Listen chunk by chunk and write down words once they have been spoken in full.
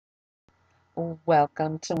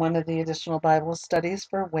Welcome to one of the additional Bible studies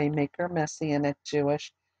for Waymaker, Messianic,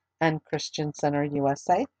 Jewish, and Christian Center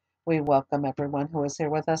USA. We welcome everyone who is here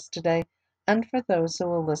with us today and for those who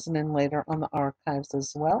will listen in later on the archives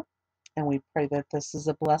as well. And we pray that this is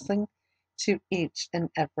a blessing to each and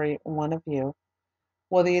every one of you.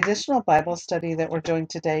 Well, the additional Bible study that we're doing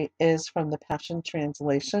today is from the Passion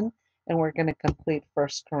Translation, and we're going to complete 1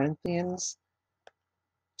 Corinthians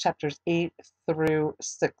chapters 8 through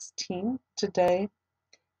 16 today.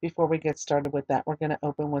 Before we get started with that, we're going to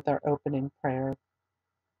open with our opening prayer.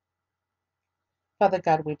 Father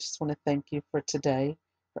God, we just want to thank you for today.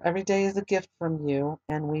 For every day is a gift from you,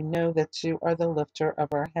 and we know that you are the lifter of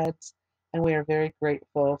our heads, and we are very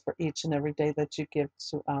grateful for each and every day that you give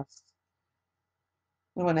to us.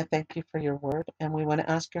 We want to thank you for your word, and we want to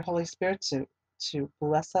ask your Holy Spirit to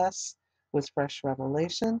bless us with fresh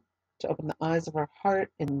revelation, to open the eyes of our heart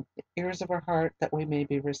and the ears of our heart, that we may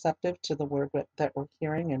be receptive to the word that we're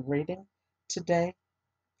hearing and reading today.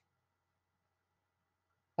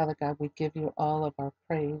 Father God, we give you all of our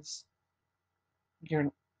praise. You're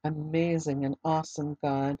an amazing and awesome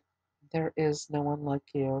God. There is no one like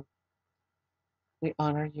you. We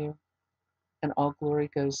honor you, and all glory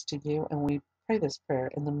goes to you. And we pray this prayer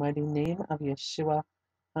in the mighty name of Yeshua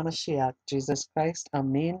HaMashiach, Jesus Christ.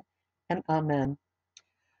 Amen and amen.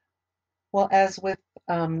 Well, as with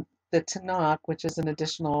the Tanakh, which is an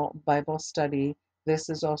additional Bible study, this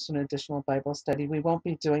is also an additional Bible study. We won't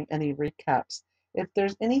be doing any recaps. If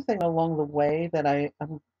there's anything along the way that I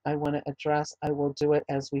want to address, I will do it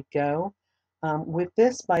as we go. With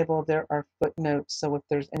this Bible, there are footnotes, so if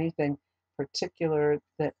there's anything particular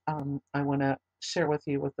that I want to share with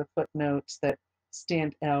you with the footnotes that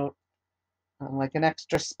stand out, like an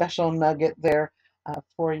extra special nugget there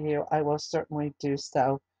for you, I will certainly do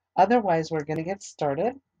so. Otherwise, we're going to get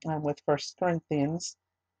started with 1 Corinthians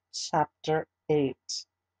chapter 8.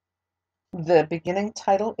 The beginning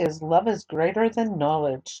title is Love is Greater Than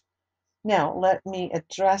Knowledge. Now, let me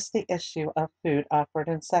address the issue of food offered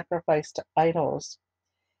in sacrifice to idols.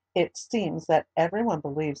 It seems that everyone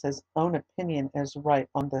believes his own opinion is right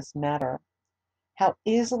on this matter. How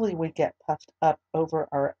easily we get puffed up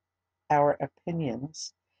over our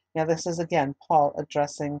opinions. Now, this is again Paul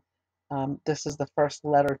addressing, this is the first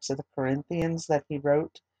letter to the Corinthians that he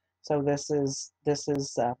wrote. So this is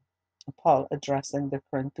Paul addressing the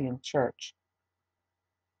Corinthian church.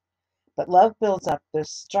 But love builds up the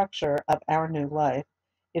structure of our new life.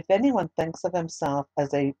 If anyone thinks of himself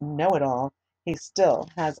as a know-it-all, he still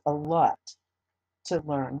has a lot to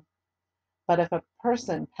learn. But if a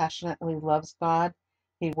person passionately loves God,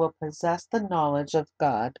 he will possess the knowledge of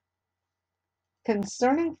God.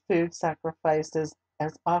 Concerning food sacrifices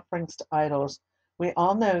as offerings to idols, we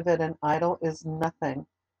all know that an idol is nothing,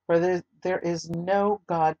 for there is no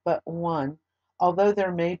God but one, although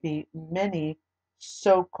there may be many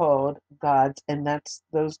so-called gods, and that's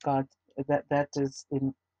those gods that is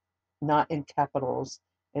not in capitals,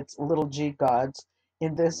 it's little g gods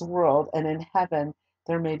in this world, and in heaven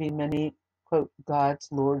there may be many, quote, gods,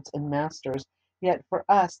 lords, and masters. Yet for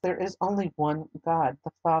us there is only one God,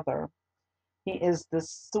 the Father. He is the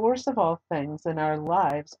source of all things, and our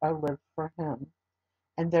lives are lived for him.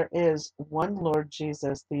 And there is one Lord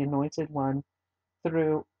Jesus, the Anointed One,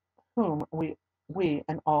 through whom we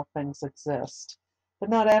and all things exist.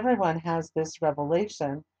 But not everyone has this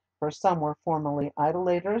revelation, for some were formerly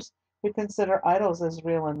idolaters who consider idols as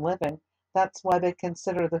real and living. That's why they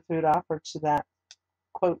consider the food offered to that,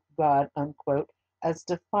 quote, God, unquote, as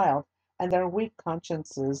defiled, and their weak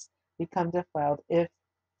consciences become defiled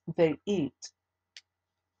they eat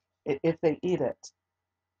if they eat it.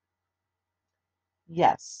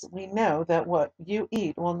 Yes, we know that what you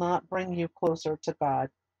eat will not bring you closer to God.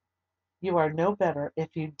 You are no better if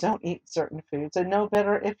you don't eat certain foods, and no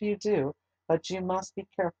better if you do, but you must be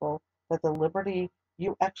careful that the liberty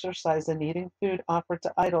you exercise in eating food offered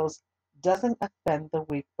to idols doesn't offend the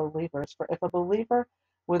weak believers. For if a believer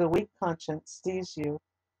with a weak conscience sees you,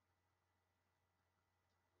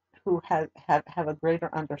 who have a greater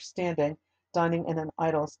understanding, dining in an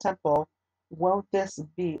idol's temple, won't this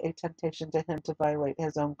be a temptation to him to violate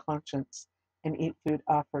his own conscience and eat food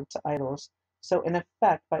offered to idols? So, in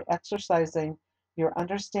effect, by exercising your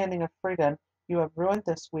understanding of freedom, you have ruined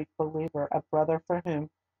this weak believer, a brother for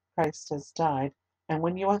whom Christ has died. And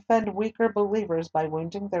when you offend weaker believers by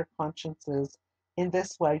wounding their consciences, in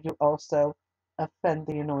this way you also offend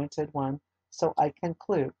the Anointed One. So I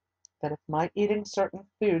conclude that if my eating certain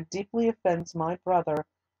food deeply offends my brother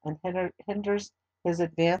and hinders his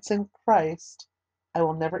advance in Christ, I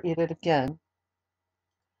will never eat it again.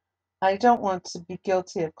 I don't want to be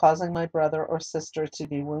guilty of causing my brother or sister to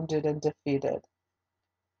be wounded and defeated.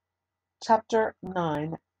 Chapter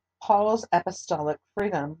 9. Paul's Apostolic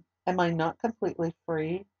Freedom. Am I not completely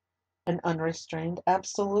free and unrestrained?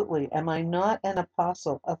 Absolutely. Am I not an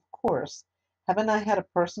apostle? Of course. Haven't I had a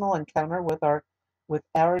personal encounter with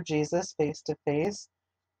our Jesus face to face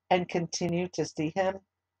and continue to see him?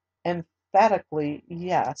 Emphatically,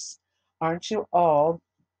 yes. Aren't you all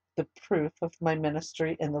the proof of my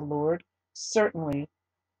ministry in the Lord? Certainly.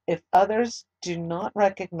 If others do not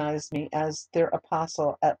recognize me as their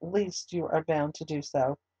apostle, at least you are bound to do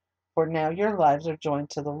so. For now your lives are joined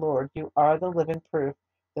to the Lord. You are the living proof,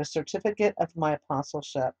 the certificate of my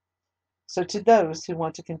apostleship. So, to those who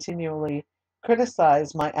want to continually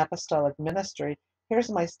criticize my apostolic ministry, here's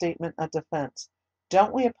my statement of defense.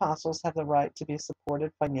 Don't we apostles have the right to be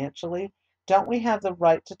supported financially? Don't we have the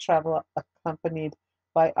right to travel accompanied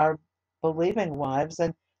by our believing wives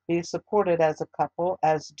and be supported as a couple,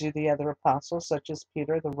 as do the other apostles, such as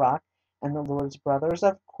Peter, the rock, and the Lord's brothers?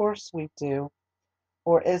 Of course we do.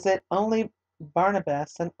 Or is it only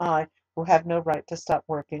Barnabas and I who have no right to stop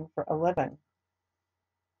working for a living?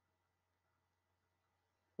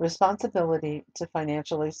 Responsibility to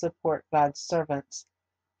financially support God's servants.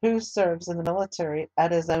 Who serves in the military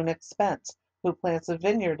at his own expense? Who plants a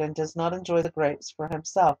vineyard and does not enjoy the grapes for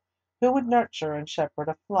himself? Who would nurture and shepherd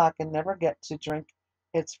a flock and never get to drink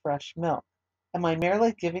its fresh milk? Am I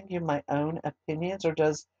merely giving you my own opinions, or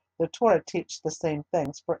does the Torah teach the same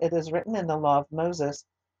things? For it is written in the law of Moses,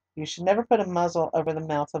 you should never put a muzzle over the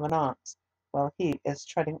mouth of an ox while he is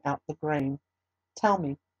treading out the grain. Tell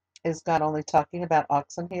me, is God only talking about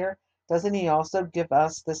oxen here? Doesn't he also give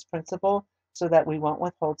us this principle so that we won't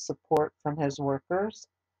withhold support from his workers?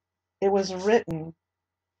 It was written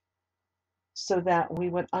so that we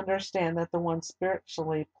would understand that the one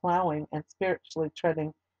spiritually plowing and spiritually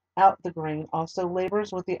treading out the grain also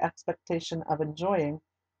labors with the expectation of enjoying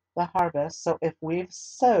the harvest. So if we've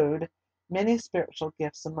sowed many spiritual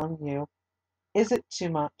gifts among you, is it too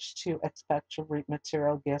much to expect to reap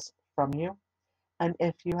material gifts from you? And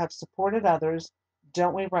if you have supported others,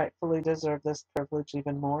 don't we rightfully deserve this privilege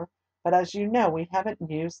even more? But as you know, we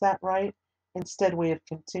haven't used that right. Instead, we have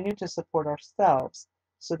continued to support ourselves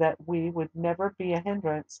so that we would never be a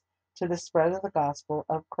hindrance to the spread of the gospel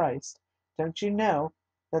of Christ. Don't you know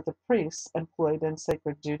that the priests employed in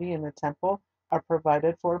sacred duty in the temple are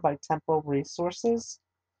provided for by temple resources?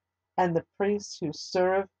 And the priests who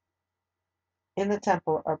serve in the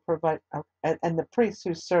temple are provide and the priests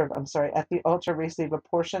who serve, at the altar receive a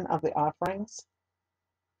portion of the offerings,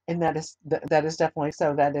 and that is definitely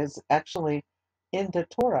so. That is actually in the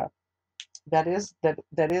Torah. That is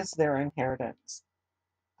their inheritance.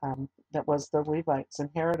 That was the Levites'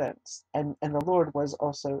 inheritance, and the Lord was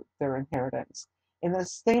also their inheritance. In the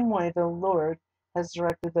same way, the Lord has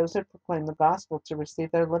directed those who proclaim the gospel to receive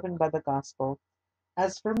their living by the gospel.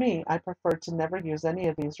 As for me, I prefer to never use any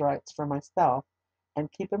of these rights for myself,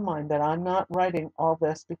 and keep in mind that I'm not writing all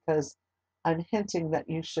this because I'm hinting that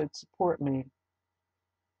you should support me.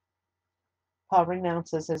 Paul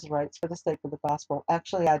renounces his rights for the sake of the gospel.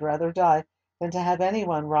 Actually, I'd rather die than to have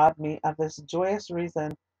anyone rob me of this joyous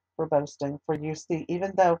reason for boasting. For you see,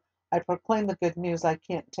 even though I proclaim the good news, I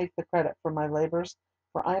can't take the credit for my labors,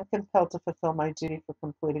 for I am compelled to fulfill my duty for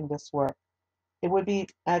completing this work. It would be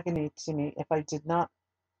agony to me if I did not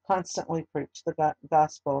constantly preach the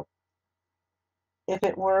gospel. If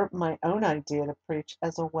it were my own idea to preach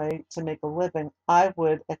as a way to make a living, I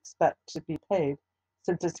would expect to be paid.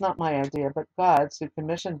 Since it's not my idea, but God's who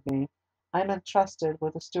commissioned me, I'm entrusted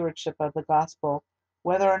with the stewardship of the gospel,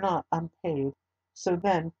 whether or not I'm paid. So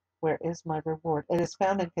then, where is my reward? It is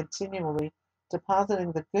found in continually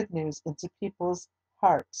depositing the good news into people's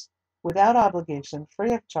hearts, without obligation,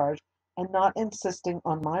 free of charge, and not insisting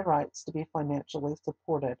on my rights to be financially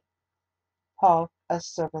supported. Paul, a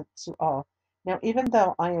servant to all. Now, even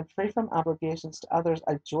though I am free from obligations to others,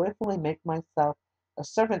 I joyfully make myself a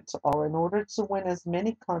servant to all in order to win as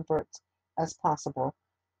many converts as possible.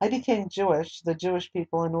 I became Jewish, the Jewish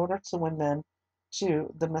people, in order to win them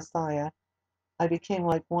to the Messiah. I became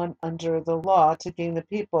like one under the law to gain the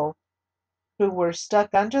people who were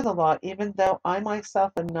stuck under the law, even though I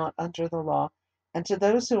myself am not under the law. And to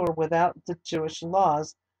those who are without the Jewish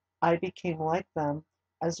laws, I became like them,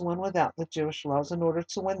 as one without the Jewish laws, in order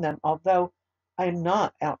to win them. Although I am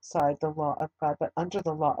not outside the law of God, but under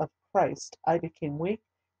the law of Christ, I became weak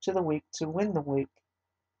to the weak to win the weak.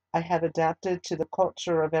 I have adapted to the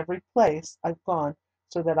culture of every place I've gone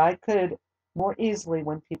so that I could more easily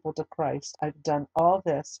win people to Christ. I've done all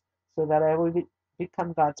this so that I would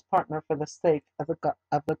become God's partner for the sake of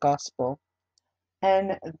the gospel.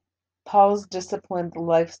 And Paul's disciplined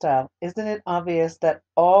lifestyle. Isn't it obvious that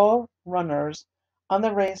all runners on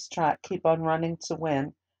the racetrack keep on running to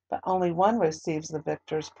win, but only one receives the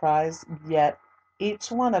victor's prize? Yet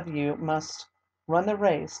each one of you must run the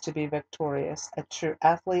race to be victorious. A true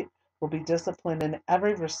athlete will be disciplined in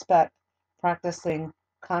every respect, practicing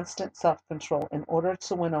constant self control in order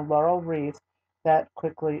to win a laurel wreath that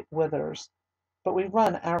quickly withers. But we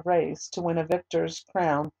run our race to win a victor's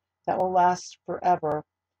crown that will last forever.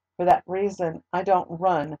 For that reason, I don't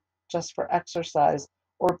run just for exercise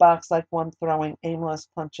or box like one throwing aimless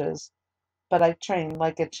punches, but I train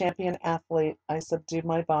like a champion athlete. I subdue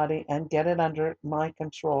my body and get it under my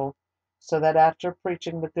control so that after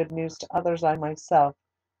preaching the good news to others, I myself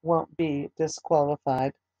won't be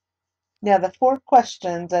disqualified. Now, the four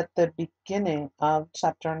questions at the beginning of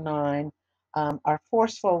chapter 9 are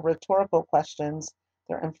forceful rhetorical questions.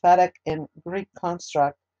 They're emphatic in Greek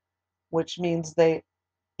construct, which means they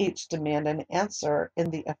each demand an answer in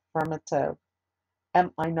the affirmative.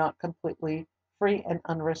 Am I not completely free and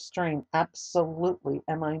unrestrained? Absolutely.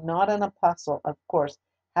 Am I not an apostle? Of course.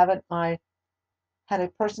 Haven't I had a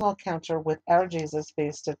personal encounter with our Jesus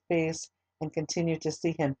face to face and continue to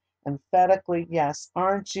see him? Emphatically, yes.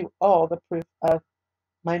 Aren't you all the proof of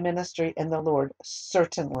my ministry in the Lord?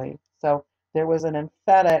 Certainly. So there was an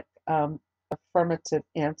emphatic affirmative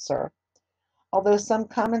answer. Although some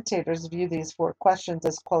commentators view these four questions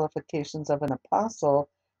as qualifications of an apostle,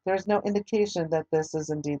 there is no indication that this is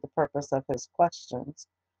indeed the purpose of his questions.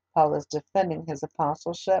 Paul is defending his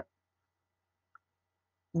apostleship,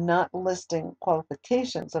 not listing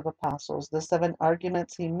qualifications of apostles. The seven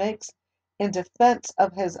arguments he makes in defense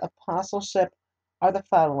of his apostleship are the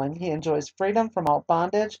following. He enjoys freedom from all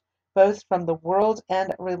bondage, both from the world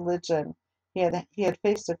and religion. He had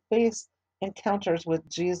face-to-face encounters with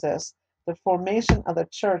Jesus. The formation of the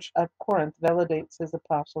church of Corinth validates his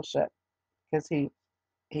apostleship because he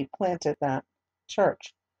planted that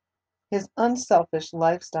church. His unselfish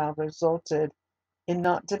lifestyle resulted in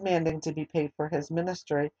not demanding to be paid for his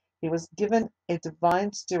ministry. He was given a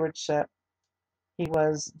divine stewardship. He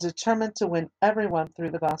was determined to win everyone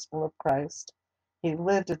through the gospel of Christ. He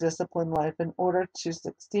lived a disciplined life in order to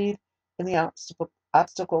succeed in the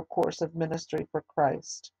obstacle course of ministry for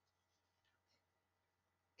Christ.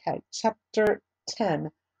 Okay, chapter 10,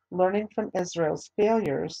 Learning from Israel's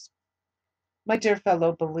Failures. My dear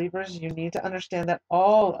fellow believers, you need to understand that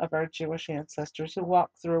all of our Jewish ancestors who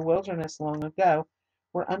walked through a wilderness long ago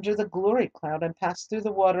were under the glory cloud and passed through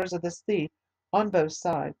the waters of the sea on both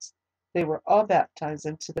sides. They were all baptized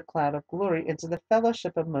into the cloud of glory, into the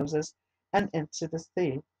fellowship of Moses, and into the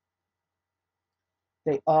sea.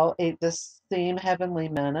 They all ate the same heavenly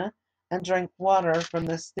manna and drank water from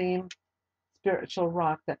the same spiritual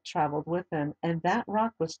rock that traveled with them, and that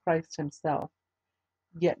rock was Christ himself.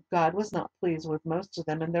 Yet God was not pleased with most of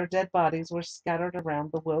them, and their dead bodies were scattered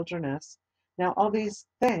around the wilderness. Now, all these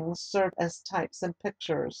things serve as types and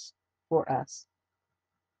pictures for us,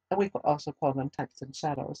 and we could also call them types and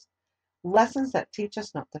shadows. Lessons that teach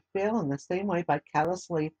us not to fail in the same way by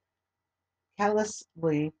callously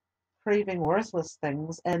craving worthless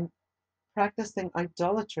things and practicing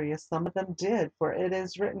idolatry as some of them did, for it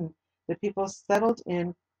is written, the people settled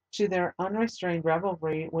in to their unrestrained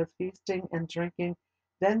revelry with feasting and drinking.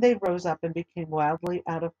 Then they rose up and became wildly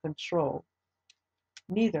out of control.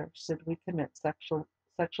 Neither should we commit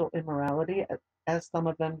sexual immorality, as some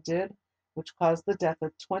of them did, which caused the death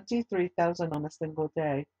of 23,000 on a single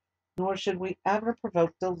day. Nor should we ever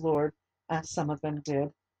provoke the Lord, as some of them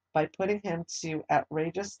did, by putting him to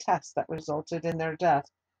outrageous tests that resulted in their death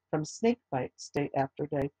from snake bites day after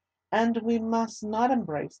day. And we must not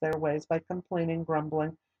embrace their ways by complaining,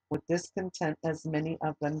 grumbling with discontent, as many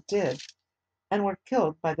of them did, and were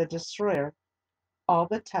killed by the destroyer. All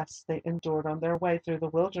the tests they endured on their way through the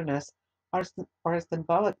wilderness are a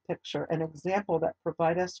symbolic picture, an example that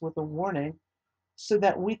provide us with a warning so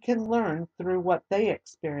that we can learn through what they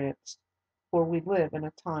experienced. For we live in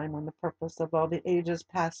a time when the purpose of all the ages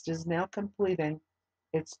past is now completing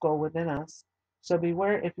its goal within us. So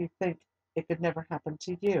beware if you think it could never happen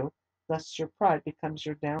to you, lest your pride becomes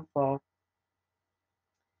your downfall.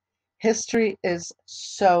 History is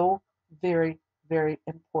so very, very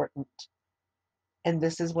important. And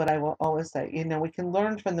this is what I will always say. We can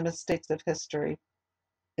learn from the mistakes of history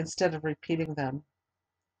instead of repeating them.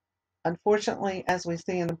 Unfortunately, as we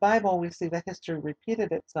see in the Bible, we see that history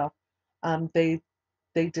repeated itself. They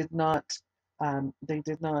did not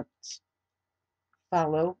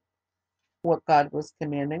follow what God was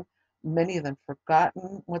commanding. Many of them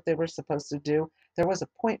forgotten what they were supposed to do. There was a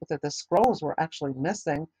point that the scrolls were actually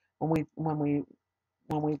missing when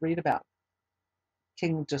we read about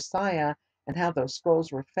King Josiah and how those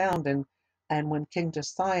scrolls were found. And when King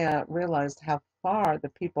Josiah realized how far the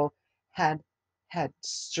people had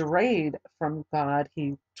strayed from God,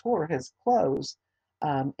 he tore his clothes.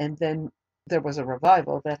 And then there was a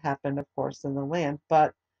revival that happened, of course, in the land.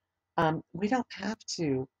 But we don't have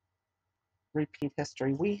to repeat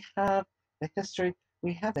history. We have the history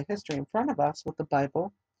in front of us with the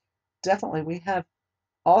Bible. Definitely, we have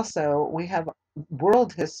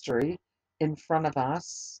world history in front of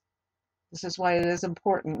us. This is why it is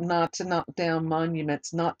important not to knock down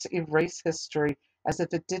monuments, not to erase history as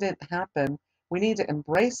if it didn't happen. We need to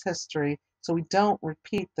embrace history so we don't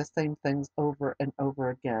repeat the same things over and over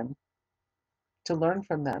again, to learn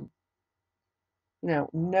from them.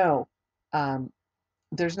 No, um,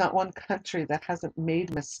 there's not one country that hasn't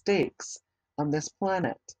made mistakes on this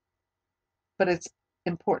planet, but it's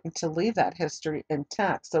important to leave that history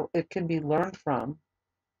intact so it can be learned from.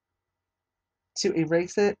 To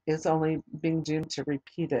erase it is only being doomed to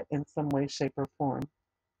repeat it in some way, shape, or form.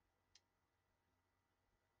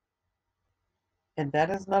 And that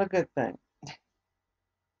is not a good thing.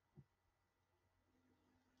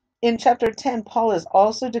 In chapter 10, Paul is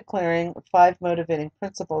also declaring 5 motivating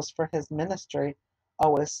principles for his ministry.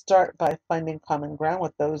 Always start by finding common ground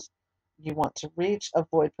with those you want to reach.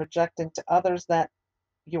 Avoid projecting to others that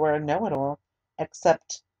you are a know-it-all.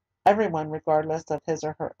 Accept everyone regardless of his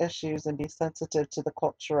or her issues and be sensitive to the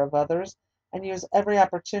culture of others. And use every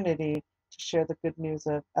opportunity to share the good news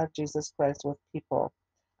of Jesus Christ with people.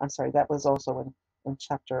 I'm sorry, that was also in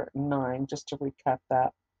chapter 9, just to recap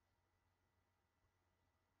that.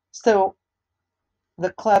 So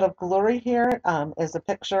the cloud of glory here is a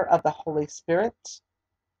picture of the Holy Spirit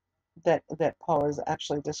that Paul is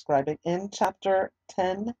actually describing in chapter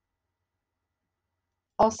 10.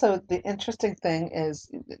 Also, the interesting thing is,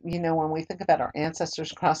 when we think about our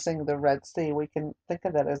ancestors crossing the Red Sea, we can think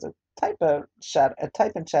of that as a type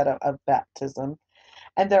and shadow of baptism.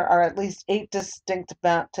 And there are at least 8 distinct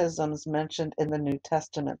baptisms mentioned in the New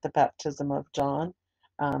Testament: the baptism of John,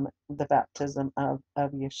 the baptism of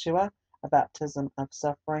Yeshua, a baptism of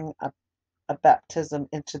suffering, a baptism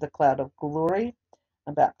into the cloud of glory,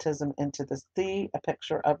 a baptism into the sea, a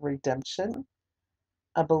picture of redemption,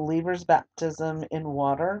 a believer's baptism in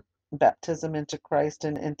water, baptism into Christ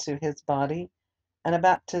and into his body, and a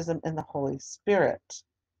baptism in the Holy Spirit.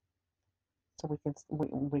 So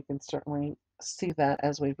we can certainly see that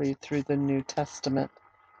as we read through the New Testament.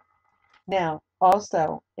 Now,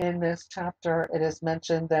 also in this chapter, it is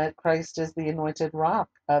mentioned that Christ is the anointed rock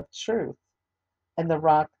of truth and the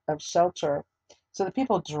rock of shelter. So the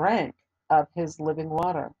people drank of his living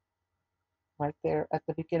water right there at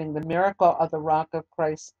the beginning. The miracle of the rock of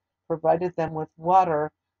Christ provided them with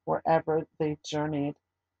water wherever they journeyed.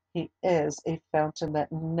 He is a fountain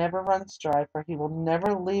that never runs dry, for he will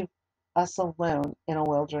never leave us alone in a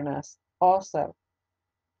wilderness. Also,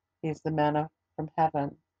 he is the manna from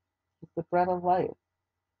heaven. He's the bread of life.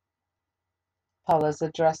 Paul is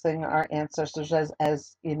addressing our ancestors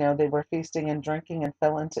as they were feasting and drinking and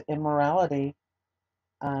fell into immorality,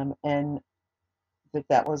 and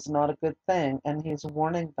that was not a good thing. And he's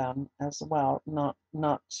warning them as well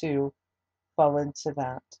not to fall into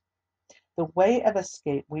that. The way of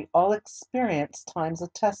escape: we all experience times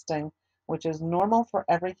of testing, which is normal for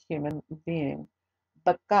every human being.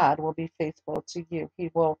 But God will be faithful to you. He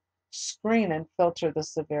will screen and filter the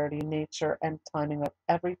severity, nature, and timing of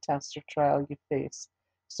every test or trial you face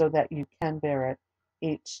so that you can bear it.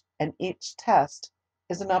 Each test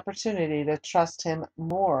is an opportunity to trust Him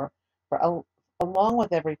more. Along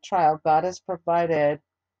with every trial, God has provided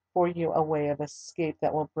for you a way of escape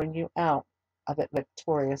that will bring you out of it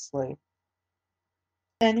victoriously.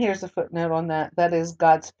 And here's a footnote on that. That is,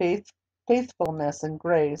 God's faithfulness and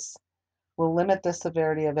grace will limit the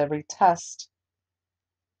severity of every test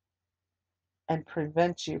and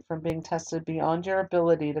prevent you from being tested beyond your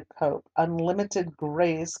ability to cope. Unlimited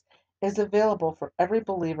grace is available for every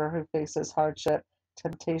believer who faces hardship,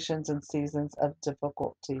 temptations, and seasons of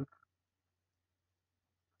difficulty.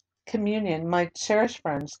 Communion. My cherished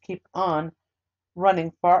friends, keep on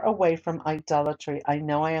running far away from idolatry. I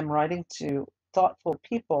know I am writing to thoughtful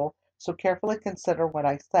people, so carefully consider what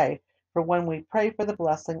I say. For when we pray for the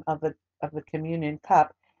blessing of the communion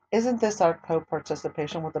cup, isn't this our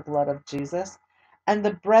co-participation with the blood of Jesus? And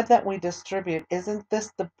the bread that we distribute, isn't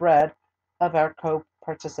this the bread of our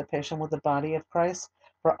co-participation with the body of Christ?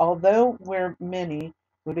 For although we're many,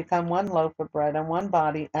 we become one loaf of bread and one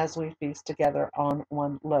body as we feast together on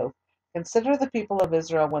one loaf. Consider the people of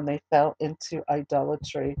Israel when they fell into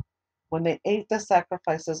idolatry. When they ate the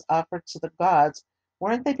sacrifices offered to the gods,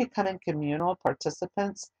 weren't they becoming communal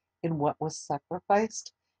participants in what was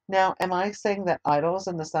sacrificed. Now, am I saying that idols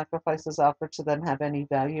and the sacrifices offered to them have any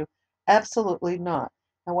value? Absolutely not.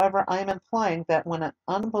 However, I am implying that when an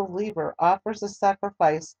unbeliever offers a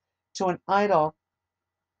sacrifice to an idol,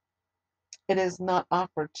 it is not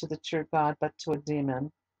offered to the true God, but to a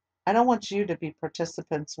demon. I don't want you to be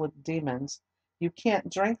participants with demons. You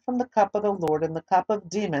can't drink from the cup of the Lord and the cup of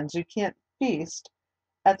demons. You can't feast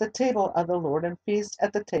at the table of the Lord and feast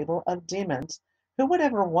at the table of demons. Who would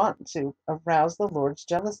ever want to arouse the Lord's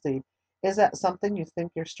jealousy? Is that something you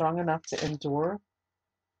think you're strong enough to endure?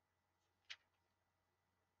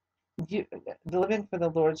 You, living for the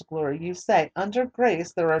Lord's glory. You say, under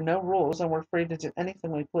grace, there are no rules and we're free to do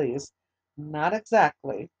anything we please. Not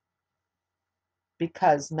exactly,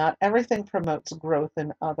 because not everything promotes growth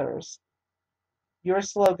in others. Your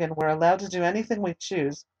slogan, we're allowed to do anything we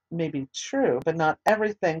choose, may be true, but not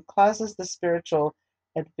everything causes the spiritual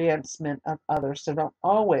advancement of others. So don't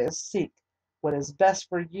always seek what is best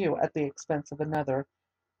for you at the expense of another.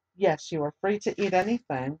 Yes, you are free to eat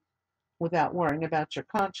anything without worrying about your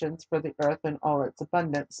conscience, for the earth and all its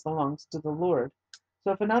abundance belongs to the Lord.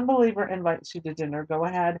 So if an unbeliever invites you to dinner, go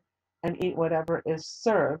ahead and eat whatever is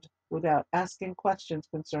served without asking questions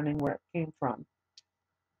concerning where it came from.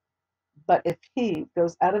 But if he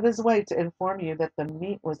goes out of his way to inform you that the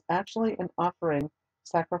meat was actually an offering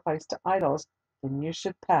sacrificed to idols, then you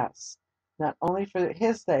should pass, not only for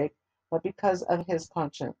his sake, but because of his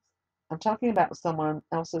conscience. I'm talking about someone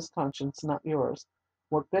else's conscience, not yours.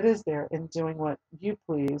 What good is there in doing what you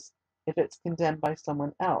please if it's condemned by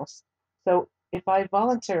someone else? So if I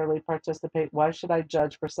voluntarily participate, why should I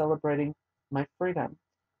judge for celebrating my freedom?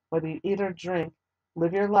 Whether you eat or drink,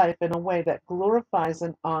 live your life in a way that glorifies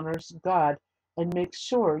and honors God, and make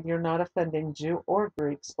sure you're not offending Jew or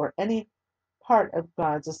Greeks or any part of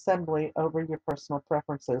God's assembly over your personal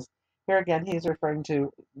preferences. Here again, he's referring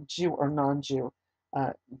to Jew or non-Jew,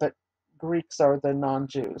 but Greeks are the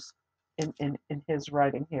non-Jews in his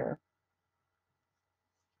writing here.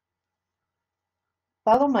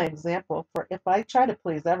 Follow my example, for if I try to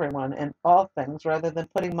please everyone in all things rather than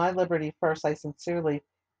putting my liberty first, I sincerely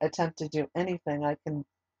attempt to do anything I can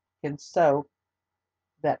so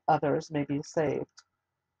that others may be saved.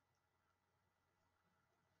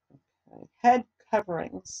 Okay. Head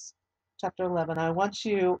coverings. Chapter 11. I want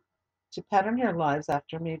you to pattern your lives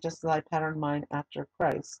after me, just as I pattern mine after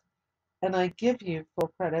Christ. And I give you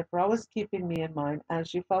full credit for always keeping me in mind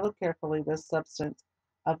as you follow carefully the substance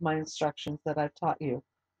of my instructions that I've taught you.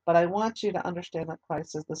 But I want you to understand that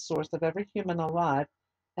Christ is the source of every human alive,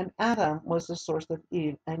 and Adam was the source of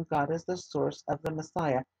Eve, and God is the source of the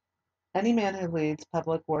Messiah. Any man who leads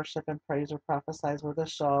public worship and prays or prophesies with a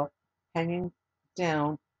shawl hanging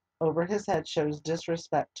down over his head shows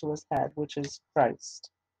disrespect to his head, which is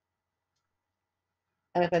Christ.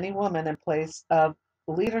 And if any woman in place of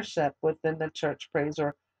leadership within the church prays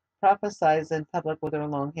or prophesies in public with her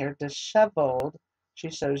long hair disheveled, she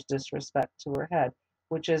shows disrespect to her head,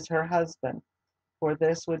 which is her husband. For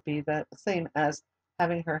this would be the same as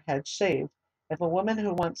having her head shaved. If a woman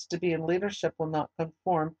who wants to be in leadership will not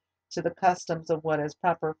conform to the customs of what is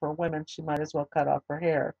proper for women, she might as well cut off her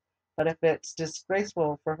hair. But if it's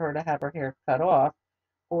disgraceful for her to have her hair cut off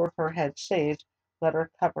or her head shaved, let her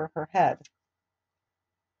cover her head.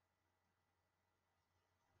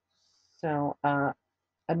 So,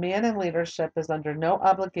 a man in leadership is under no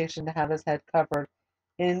obligation to have his head covered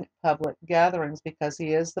in public gatherings because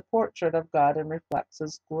he is the portrait of God and reflects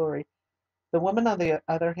his glory. The woman, on the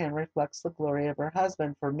other hand, reflects the glory of her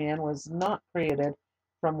husband, for man was not created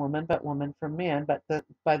from woman, but woman from man. But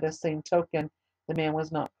by the same token, the man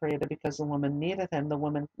was not created because the woman needed him. The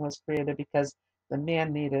woman was created because the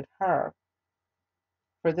man needed her.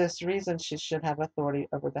 For this reason, she should have authority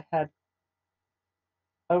over the head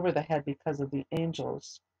because of the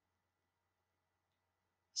angels.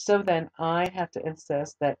 So then I have to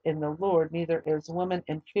insist that in the Lord neither is woman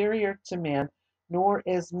inferior to man, nor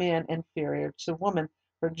is man inferior to woman.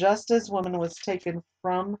 For just as woman was taken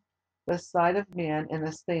from the side of man, in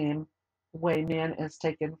the same way man is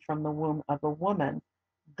taken from the womb of a woman.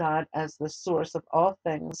 God, as the source of all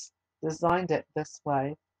things, designed it this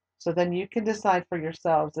way. So then you can decide for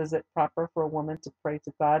yourselves, is it proper for a woman to pray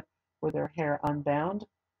to God with her hair unbound?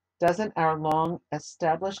 Doesn't our long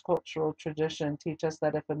established cultural tradition teach us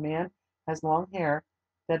that if a man has long hair,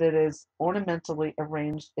 that it is ornamentally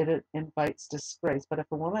arranged, it invites disgrace? But if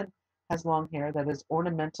a woman has long hair that is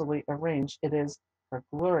ornamentally arranged, it is her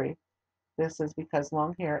glory. This is because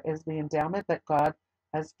long hair is the endowment that God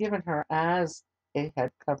has given her as a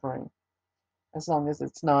head covering, as long as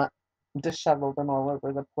it's not disheveled and all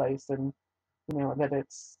over the place, and that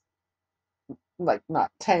it's like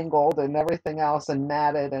not tangled and everything else and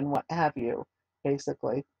matted and what have you,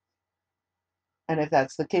 basically. And if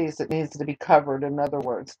that's the case, it needs to be covered, in other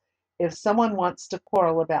words. If someone wants to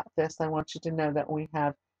quarrel about this, I want you to know that we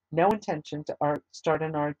have no intention to start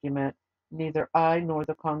an argument, neither I nor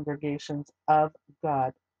the congregations of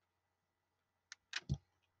God.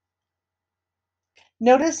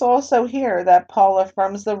 Notice also here that Paul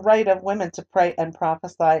affirms the right of women to pray and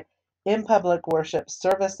prophesy in public worship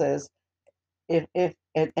services if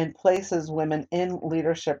and places women in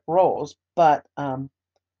leadership roles, but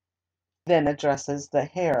then addresses the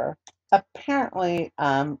hair. Apparently,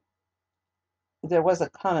 there was a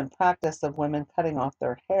common practice of women cutting off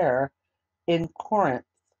their hair in Corinth,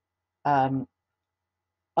 um,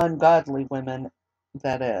 ungodly women,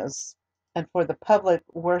 that is. And for the public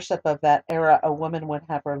worship of that era, a woman would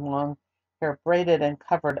have her long hair braided and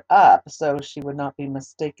covered up so she would not be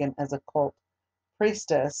mistaken as a cult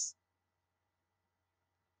priestess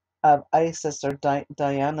of Isis or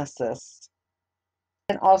Dionysus.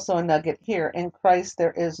 And also a nugget here, in Christ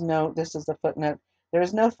there is no, this is the footnote, there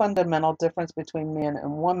is no fundamental difference between man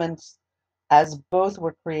and woman, as both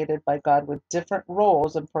were created by God with different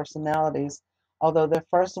roles and personalities. Although the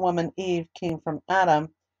first woman, Eve, came from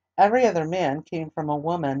Adam, every other man came from a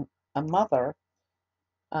woman, a mother.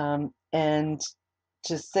 And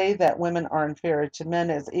to say that women are inferior to men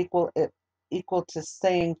is equal to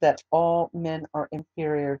saying that all men are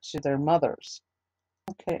inferior to their mothers.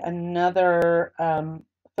 Okay, another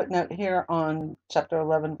footnote here on chapter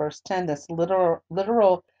 11, verse 10. This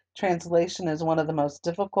literal translation is one of the most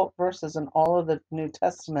difficult verses in all of the New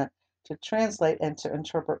Testament to translate and to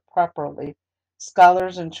interpret properly.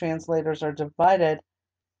 Scholars and translators are divided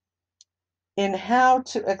in how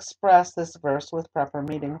to express this verse with proper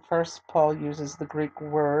meaning. First, Paul uses the Greek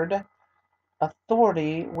word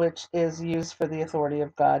authority, which is used for the authority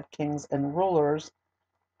of God, kings, and rulers.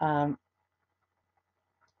 Um,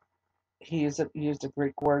 he used a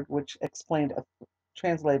Greek word which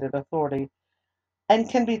translated authority, and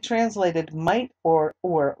can be translated might or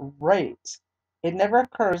right. It never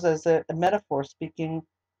occurs as a metaphor speaking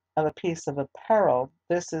of a piece of apparel.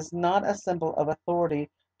 This is not a symbol of authority,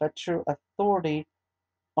 but true authority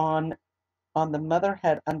on the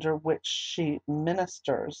motherhead under which she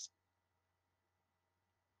ministers.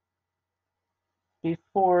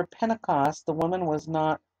 Before Pentecost, the woman was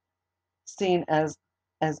not seen as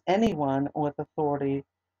anyone with authority,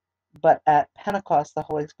 but at Pentecost the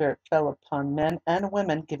Holy Spirit fell upon men and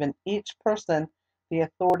women, giving each person the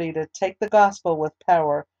authority to take the gospel with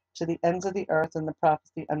power to the ends of the earth and the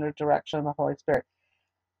prophecy under direction of the Holy Spirit.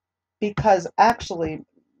 Because actually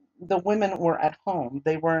the women were at home.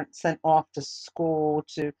 They weren't sent off to school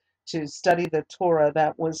to study the Torah.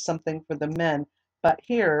 That was something for the men. But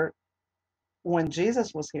here, when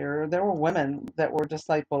Jesus was here, there were women that were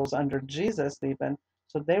disciples under Jesus even.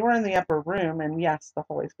 So they were in the upper room, and yes, the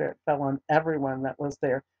Holy Spirit fell on everyone that was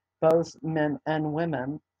there, both men and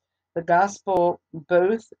women. The gospel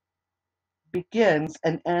both begins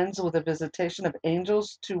and ends with a visitation of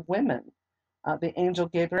angels to women. The angel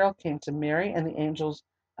Gabriel came to Mary, and the angels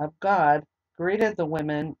of God greeted the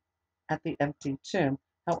women at the empty tomb.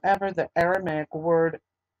 However, the Aramaic word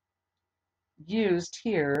used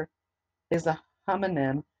here is a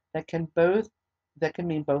homonym that can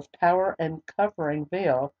mean both power and covering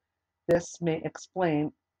veil. This may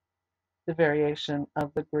explain the variation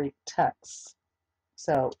of the Greek text.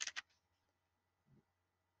 So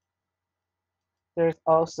there's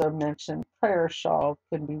also mentioned prayer shawl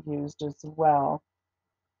can be used as well.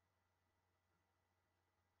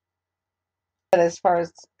 But as far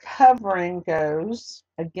as covering goes,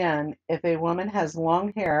 again, if a woman has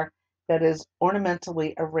long hair that is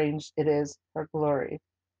ornamentally arranged, it is her glory.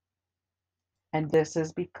 And this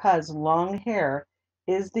is because long hair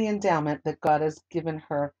is the endowment that God has given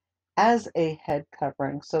her as a head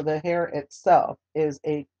covering. So the hair itself is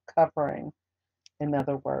a covering, in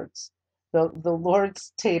other words. The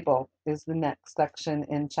Lord's table is the next section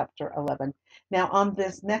in chapter 11. Now, on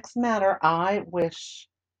this next matter, I wish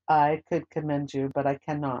I could commend you, but I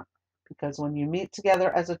cannot. Because when you meet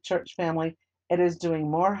together as a church family, it is doing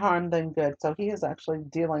more harm than good. So he is actually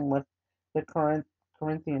dealing with the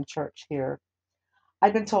Corinthian church here.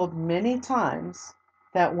 I've been told many times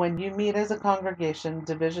that when you meet as a congregation,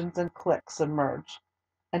 divisions and cliques emerge.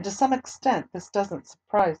 And to some extent, this doesn't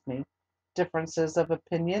surprise me. Differences of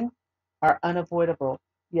opinion are unavoidable,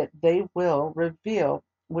 yet they will reveal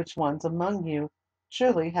which ones among you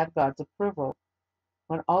truly have God's approval.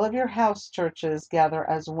 When all of your house churches gather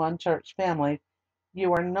as one church family,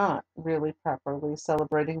 you are not really properly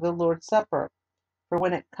celebrating the Lord's Supper. For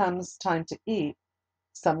when it comes time to eat,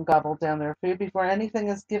 Some gobble down their food before anything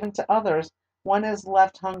is given to others. One is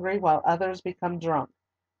left hungry while others become drunk.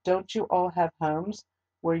 Don't you all have homes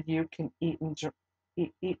where you can eat and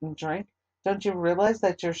drink? Don't you realize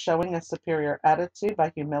that you're showing a superior attitude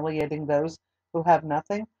by humiliating those who have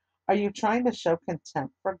nothing? Are you trying to show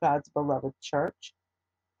contempt for God's beloved church?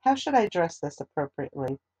 How should I address this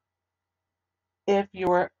appropriately? If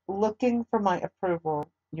you're looking for my approval,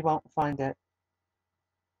 you won't find it.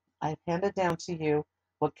 I've handed down to you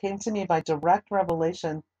what came to me by direct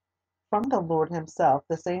revelation from the Lord himself.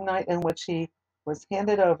 The same night in which he was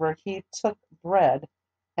handed over, he took bread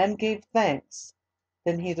and gave thanks.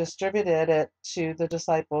 Then he distributed it to the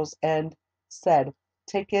disciples and said,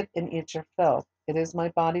 "Take it and eat your fill. It is my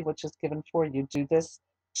body which is given for you. Do this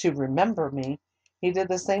to remember me." He did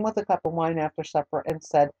the same with the cup of wine after supper and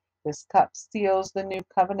said, "This cup seals the new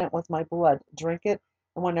covenant with my blood. Drink it,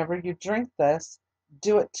 and whenever you drink this,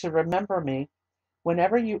 do it to remember me."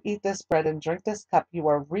 Whenever you eat this bread and drink this cup, you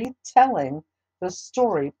are retelling the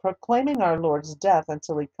story, proclaiming our Lord's death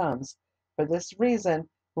until he comes. For this reason,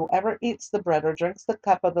 whoever eats the bread or drinks the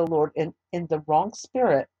cup of the Lord in the wrong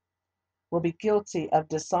spirit will be guilty of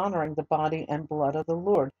dishonoring the body and blood of the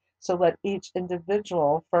Lord. So let each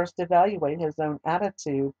individual first evaluate his own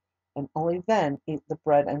attitude and only then eat the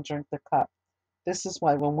bread and drink the cup. This is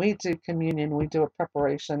why when we do communion, we do a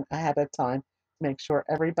preparation ahead of time to make sure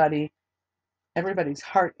everybody's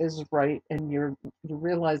heart is right and you're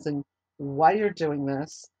realizing why you're doing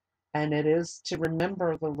this, and it is to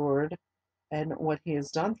remember the Lord and what he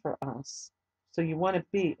has done for us. So you want to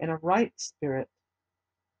be in a right spirit.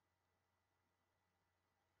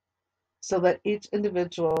 So let each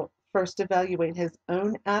individual first evaluate his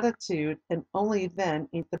own attitude and only then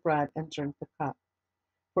eat the bread and drink the cup.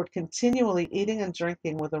 For continually eating and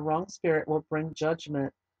drinking with a wrong spirit will bring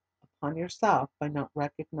judgment upon yourself by not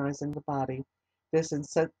recognizing the body. This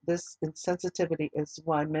insensitivity is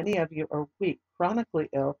why many of you are weak, chronically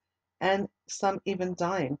ill, and some even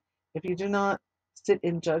dying. If you do not sit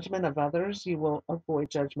in judgment of others, you will avoid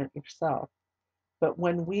judgment yourself. But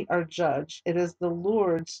when we are judged, it is the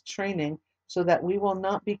Lord's training so that we will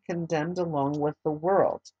not be condemned along with the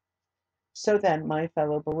world. So then, my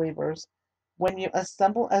fellow believers, when you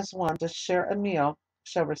assemble as one to share a meal,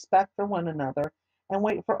 show respect for one another and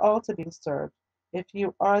wait for all to be served. If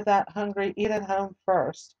you are that hungry, eat at home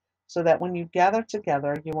first, so that when you gather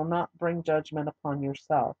together, you will not bring judgment upon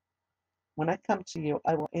yourself. When I come to you,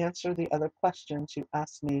 I will answer the other questions you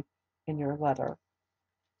asked me in your letter.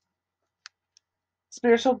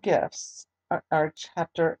 Spiritual gifts are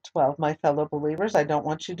chapter 12. My fellow believers, I don't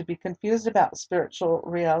want you to be confused about spiritual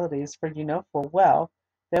realities, for you know full well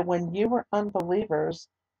that when you were unbelievers,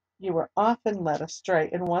 you were often led astray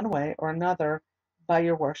in one way or another by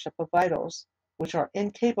your worship of idols, which are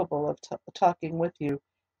incapable of talking with you.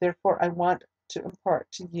 Therefore, I want to impart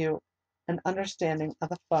to you an understanding of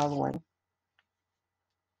the following.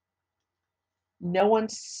 No one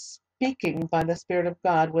speaking by the Spirit of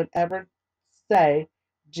God would ever say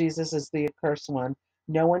Jesus is the accursed one.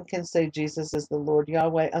 No one can say Jesus is the Lord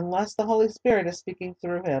Yahweh unless the Holy Spirit is speaking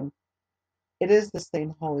through him. It is the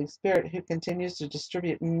same Holy Spirit who continues to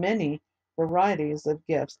distribute many varieties of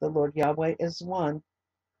gifts. The Lord Yahweh is one,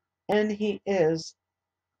 and he is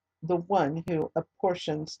the one who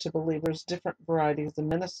apportions to believers different varieties of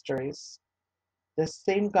ministries. The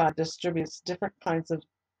same God distributes different kinds of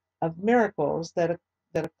miracles that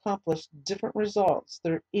accomplish different results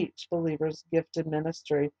through each believer's gifted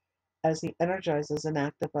ministry as he energizes and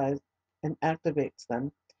activates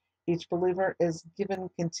them. Each believer is given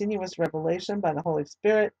continuous revelation by the Holy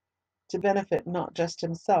Spirit to benefit not just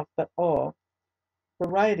himself, but all.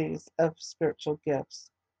 Varieties of spiritual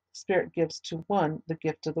gifts. Spirit gives to one the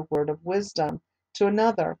gift of the word of wisdom, to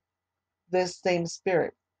another, this same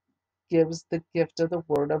Spirit gives the gift of the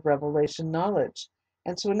word of revelation knowledge,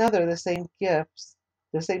 and to another the same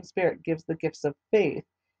Spirit gives the gifts of faith,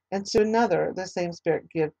 and to another the same Spirit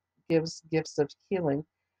gives gifts of healing,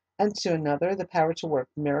 and to another the power to work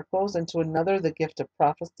miracles, and to another the gift of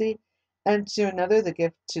prophecy, and to another the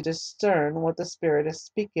gift to discern what the Spirit is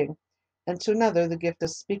speaking, and to another the gift of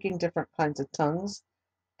speaking different kinds of tongues,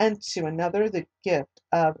 and to another the gift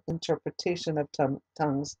of interpretation of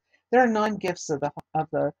tongues. There are 9 gifts of the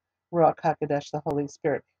Ruach HaKodesh, the Holy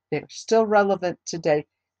Spirit. They are still relevant today.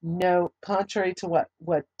 No, contrary to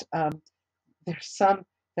what there's some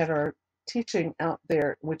that are teaching out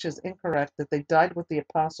there, which is incorrect, that they died with the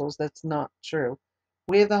apostles. That's not true.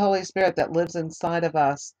 We have the Holy Spirit that lives inside of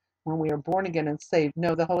us when we are born again and saved.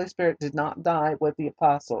 No, the Holy Spirit did not die with the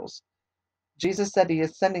apostles. Jesus said he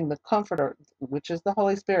is sending the Comforter, which is the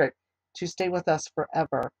Holy Spirit, to stay with us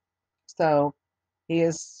forever. So He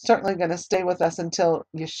is certainly going to stay with us until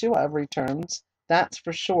Yeshua returns. That's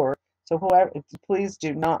for sure. So whoever, please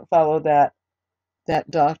do not follow that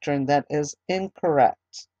doctrine. That is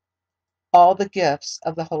incorrect. All the gifts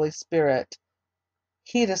of the Holy Spirit,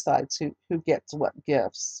 He decides who gets what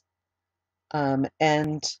gifts,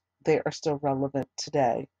 and they are still relevant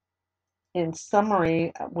today. In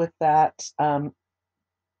summary, with that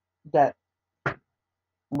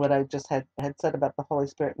what I just had said about the Holy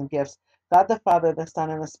Spirit and gifts, God the Father, the Son,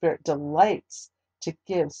 and the Spirit delights to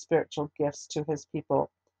give spiritual gifts to His people,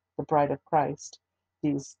 the bride of Christ.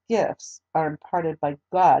 These gifts are imparted by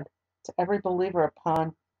God to every believer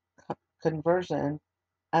upon conversion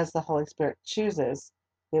as the Holy Spirit chooses.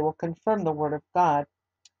 They will confirm the Word of God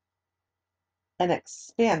and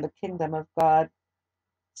expand the kingdom of God.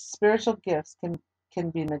 Spiritual gifts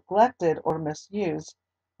can be neglected or misused,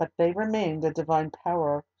 but they remain the divine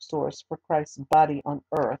power source for Christ's body on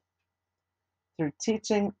earth. Through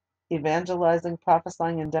teaching, evangelizing,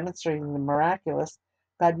 prophesying, and demonstrating the miraculous,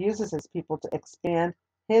 God uses His people to expand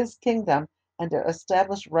His kingdom and to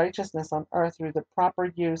establish righteousness on earth through the proper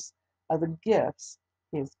use of the gifts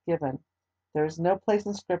He has given. There is no place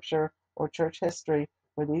in Scripture or church history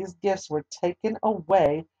where these gifts were taken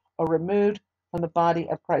away or removed from the body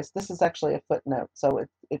of Christ. This is actually a footnote, so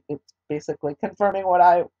it's basically confirming what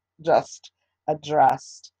I just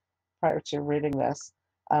addressed prior to reading this.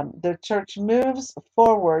 The church moves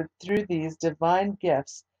forward through these divine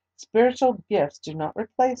gifts. Spiritual gifts do not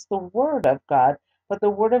replace the Word of God, but the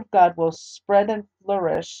Word of God will spread and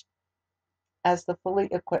flourish as the fully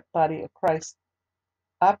equipped body of Christ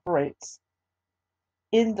operates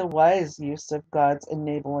in the wise use of God's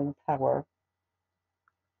enabling power.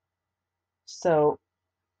 So,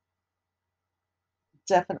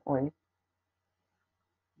 definitely,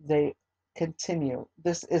 they continue.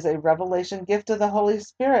 This is a revelation gift of the Holy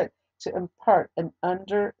Spirit to impart an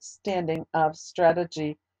understanding of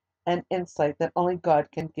strategy and insight that only God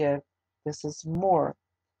can give. This is more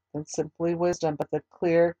than simply wisdom, but the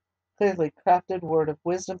clearly crafted word of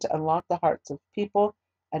wisdom to unlock the hearts of people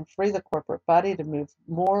and free the corporate body to move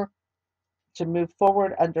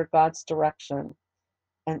forward under God's direction.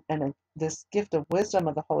 And this gift of wisdom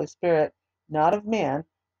of the Holy Spirit, not of man,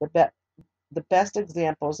 the best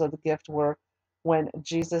examples of the gift were when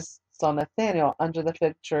Jesus saw Nathanael under the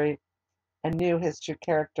fig tree and knew his true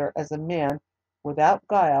character as a man without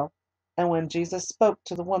guile, and when Jesus spoke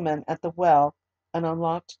to the woman at the well and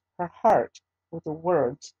unlocked her heart with the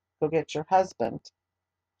words, "Go get your husband."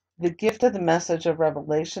 The gift of the message of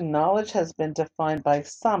revelation knowledge has been defined by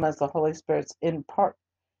some as the Holy Spirit's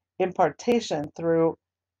impartation through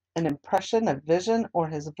an impression, a vision, or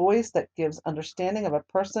His voice that gives understanding of a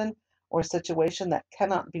person or situation that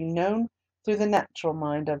cannot be known through the natural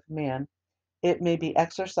mind of man. It may be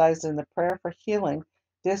exercised in the prayer for healing.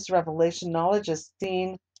 This revelation knowledge is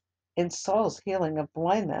seen in Saul's healing of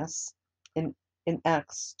blindness in, in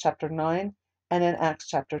Acts chapter 9 and in Acts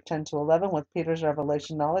chapter 10 to 11 with Peter's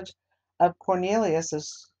revelation knowledge of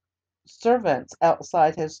Cornelius's servants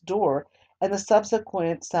outside his door and the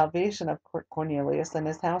subsequent salvation of Cornelius and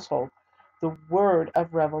his household. The word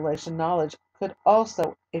of revelation knowledge could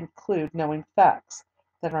also include knowing facts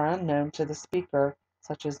that are unknown to the speaker,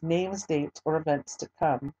 such as names, dates, or events to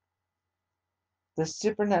come. The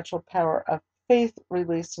supernatural power of faith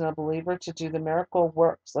released in a believer to do the miracle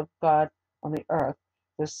works of God on the earth.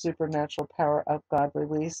 The supernatural power of God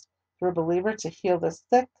released through a believer to heal the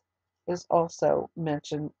sick is also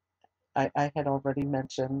mentioned. I had already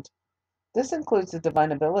mentioned. This includes the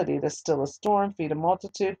divine ability to still a storm, feed a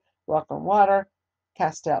multitude, walk on water,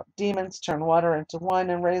 cast out demons, turn water into wine,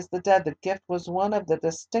 and raise the dead. The gift was one of the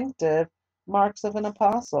distinctive marks of an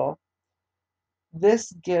apostle.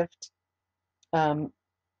 This gift, in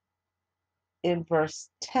verse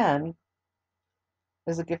 10,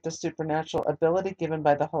 is a gift of supernatural ability given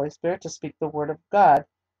by the Holy Spirit to speak the word of God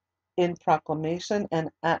in proclamation and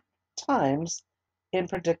at times in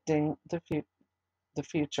predicting the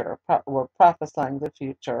future or prophesying the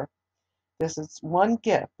future. This is one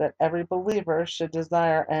gift that every believer should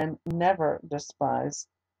desire and never despise.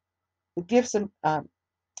 The gifts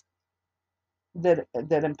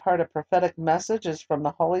that impart a prophetic message is from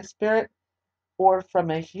the Holy Spirit or from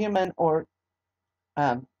a human, or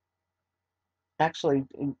um, actually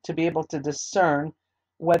to be able to discern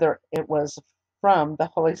whether it was from the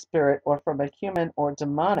Holy Spirit or from a human or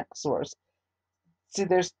demonic source. See,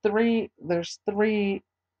 there's three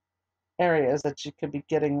areas that you could be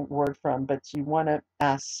getting word from, but you want to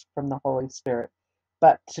ask from the Holy Spirit.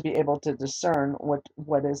 But to be able to discern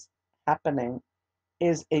what is happening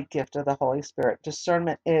is a gift of the Holy Spirit.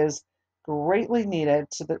 Discernment is greatly needed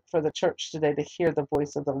for the church today to hear the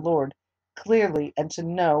voice of the Lord clearly and to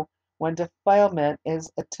know when defilement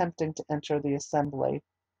is attempting to enter the assembly.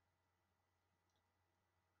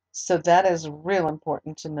 So that is real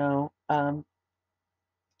important to know.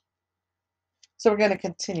 So we're going to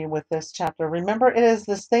continue with this chapter. Remember, it is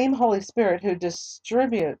the same Holy Spirit who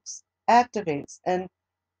distributes, activates, and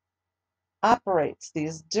operates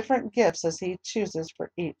these different gifts as he chooses for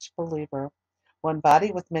each believer. One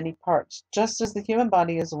body with many parts, just as the human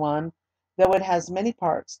body is one, though it has many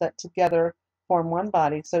parts that together form one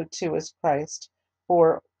body, so too is Christ.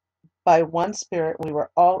 For by one Spirit we were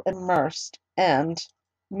all immersed and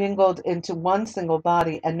mingled into one single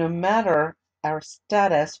body, and no matter our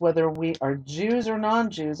status, whether we are Jews or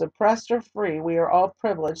non-Jews, oppressed or free, we are all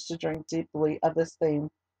privileged to drink deeply of the same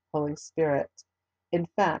Holy Spirit. In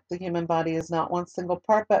fact, the human body is not one single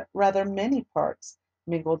part, but rather many parts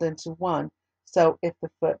mingled into one. So if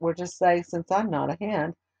the foot were to say, since I'm not a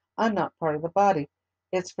hand, I'm not part of the body,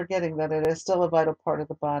 it's forgetting that it is still a vital part of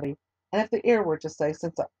the body. And if the ear were to say,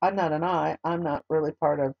 since I'm not an eye, I'm not really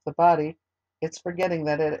part of the body, it's forgetting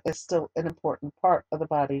that it is still an important part of the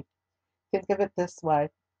body. Think of it this way.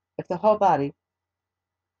 If the whole body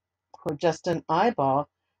were just an eyeball,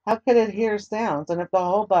 how could it hear sounds? And if the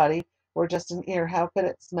whole body were just an ear, how could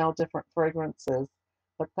it smell different fragrances?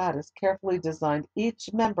 But God has carefully designed each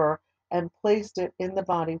member and placed it in the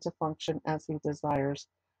body to function as He desires.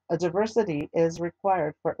 A diversity is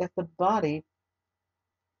required, for if the body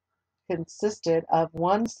consisted of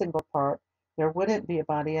one single part, there wouldn't be a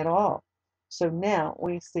body at all. So now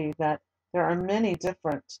we see that there are many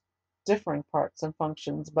differing parts and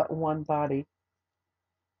functions, but one body.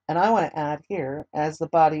 And I want to add here, as the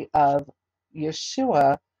body of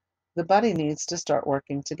Yeshua, the body needs to start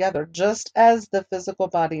working together, just as the physical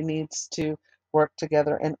body needs to work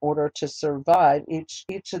together in order to survive. Each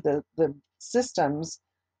of the systems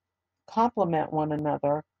complement one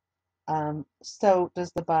another. So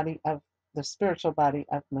does the spiritual body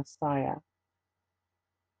of Messiah.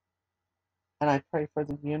 And I pray for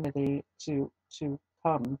the unity to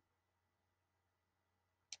come.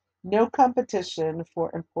 No competition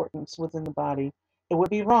for importance within the body. It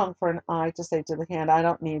would be wrong for an eye to say to the hand, I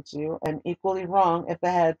don't need you, and equally wrong if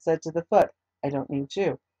the head said to the foot, I don't need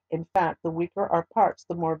you. In fact, the weaker our parts,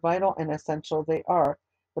 the more vital and essential they are.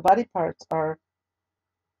 The body parts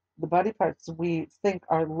we think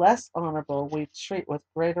are less honorable, we treat with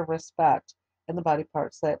greater respect, and the body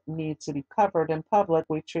parts that need to be covered in public,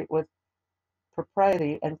 we treat with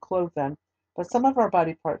propriety and clothe them. But some of our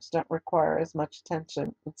body parts don't require as much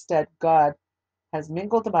attention. Instead, God has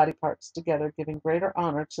mingled the body parts together, giving greater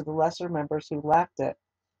honor to the lesser members who lacked it.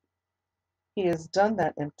 He has done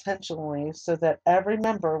that intentionally so that every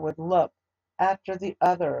member would look after the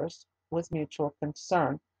others with mutual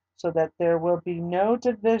concern, so that there will be no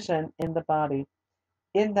division in the body.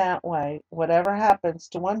 In that way, whatever happens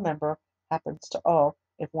to one member happens to all.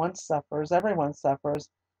 If one suffers, everyone suffers.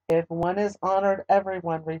 If one is honored,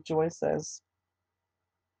 everyone rejoices.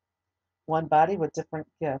 One body with different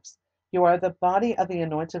gifts. You are the body of the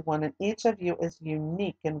Anointed One, and each of you is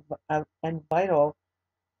unique and vital,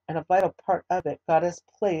 and a vital part of it. God has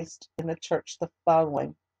placed in the church the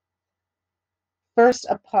following. First,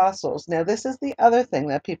 apostles. Now, this is the other thing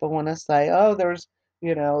that people want to say. Oh,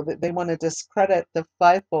 they want to discredit the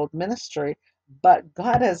fivefold ministry, but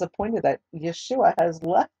God has appointed that. Yeshua has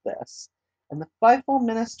left this. And the fivefold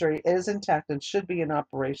ministry is intact and should be in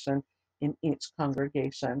operation in each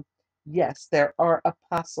congregation. Yes, there are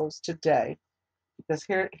apostles today, because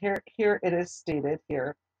here it is stated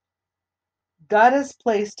here. God is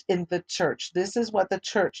placed in the church. This is what the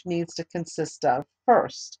church needs to consist of.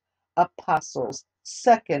 First, apostles.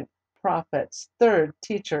 Second, prophets. Third,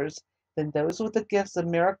 teachers. Then those with the gifts of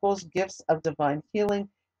miracles, gifts of divine healing,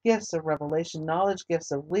 gifts of revelation knowledge,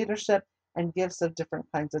 gifts of leadership, and gifts of different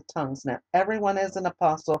kinds of tongues. Not everyone is an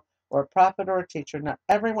apostle or a prophet or a teacher. Not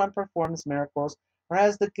everyone performs miracles or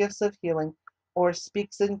has the gifts of healing or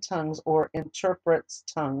speaks in tongues or interprets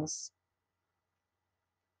tongues,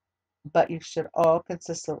 but you should all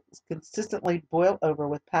consistently boil over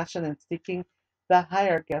with passion and seeking the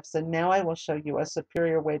higher gifts. And now I will show you a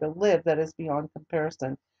superior way to live that is beyond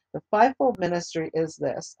comparison. The fivefold ministry is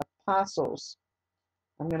this: apostles.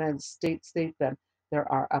 I'm going to state them. There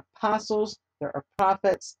are apostles, there are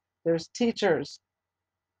prophets, there's teachers,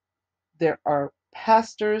 there are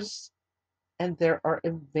pastors, and there are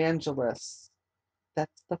evangelists.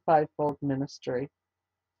 That's the fivefold ministry.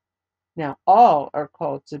 Now, all are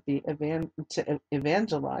called to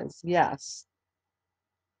evangelize, yes,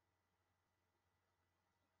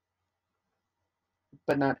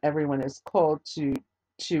 but not everyone is called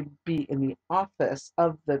to be in the office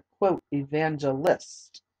of the quote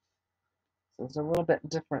evangelist. So there's a little bit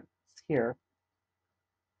difference here.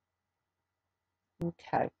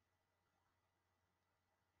 Okay.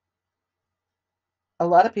 A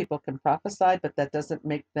lot of people can prophesy, but that doesn't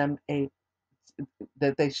make them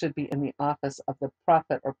that they should be in the office of the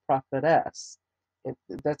prophet or prophetess.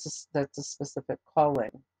 That's a specific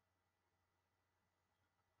calling.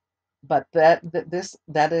 But that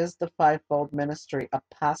is the fivefold ministry: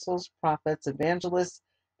 apostles, prophets, evangelists,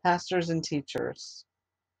 pastors, and teachers.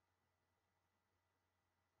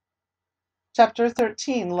 Chapter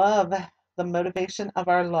 13, Love, the motivation of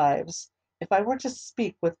our lives. If I were to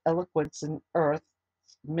speak with eloquence in earth's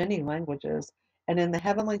many languages and in the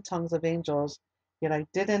heavenly tongues of angels, yet I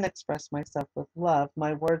didn't express myself with love,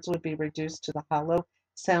 my words would be reduced to the hollow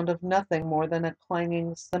sound of nothing more than a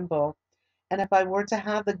clanging cymbal. And if I were to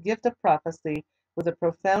have the gift of prophecy with a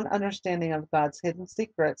profound understanding of God's hidden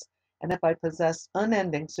secrets, and if I possessed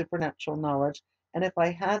unending supernatural knowledge, and if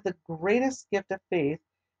I had the greatest gift of faith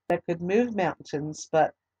that could move mountains,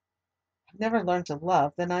 but have never learned to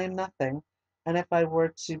love, then I am nothing. And if I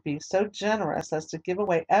were to be so generous as to give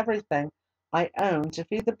away everything I own to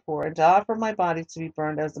feed the poor and to offer my body to be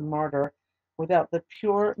burned as a martyr, without the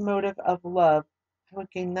pure motive of love, I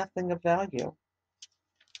would gain nothing of value.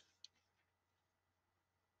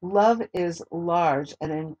 Love is large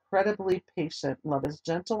and incredibly patient. Love is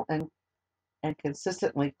gentle and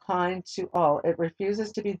consistently kind to all. It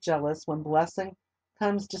refuses to be jealous when blessing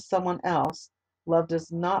comes to someone else. Love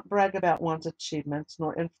does not brag about one's achievements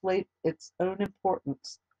nor inflate its own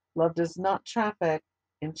importance. Love does not traffic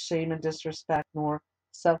in shame and disrespect nor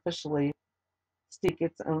selfishly seek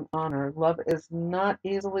its own honor. Love is not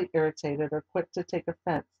easily irritated or quick to take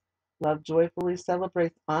offense. Love joyfully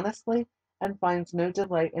celebrates honestly and finds no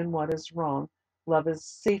delight in what is wrong. Love is a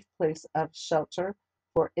safe place of shelter,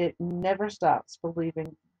 for it never stops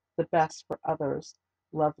believing the best for others.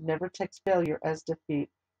 Love never takes failure as defeat,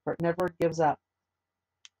 for it never gives up.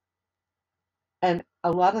 And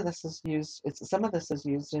a lot of this is used. Some of this is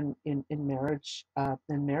used in marriage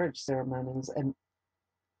ceremonies, and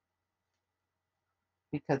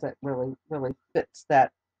because it really fits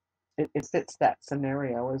it fits that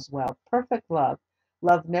scenario as well. Perfect love.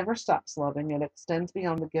 Love never stops loving. It extends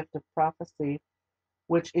beyond the gift of prophecy,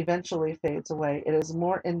 which eventually fades away. It is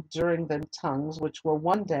more enduring than tongues, which will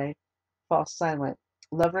one day fall silent.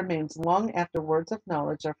 Love remains long after words of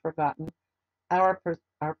knowledge are forgotten. Our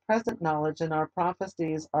present knowledge and our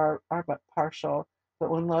prophecies are but partial, but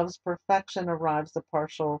when love's perfection arrives, the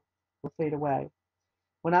partial will fade away.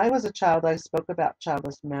 When I was a child, I spoke about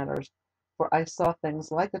childish matters, for I saw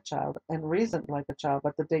things like a child and reasoned like a child.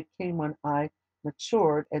 But the day came when I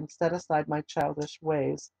matured and set aside my childish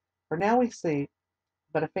ways. For now we see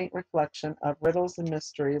but a faint reflection of riddles and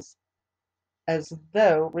mysteries, as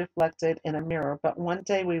though reflected in a mirror. But one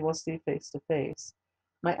day we will see face to face.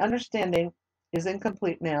 My understanding is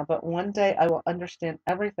incomplete now, but one day I will understand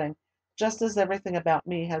everything, just as everything about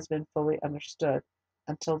me has been fully understood.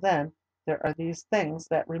 Until then, there are these things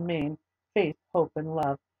that remain: faith, hope, and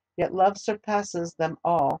love. Yet love surpasses them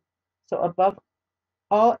all. So above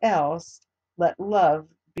all else, let love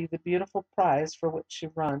be the beautiful prize for which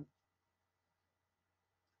you run.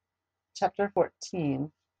 Chapter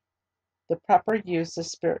 14, the proper use of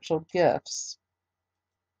spiritual gifts.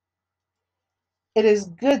 It is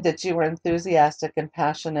good that you are enthusiastic and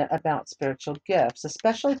passionate about spiritual gifts,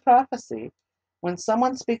 especially prophecy. When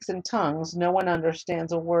someone speaks in tongues, no one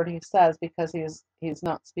understands a word he says because he's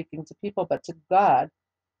not speaking to people, but to God.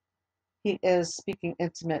 He is speaking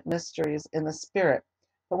intimate mysteries in the spirit.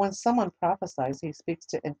 But when someone prophesies, he speaks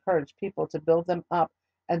to encourage people, to build them up,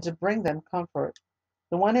 and to bring them comfort.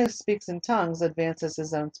 The one who speaks in tongues advances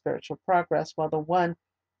his own spiritual progress, while the one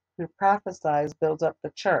who prophesies builds up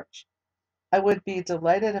the church. I would be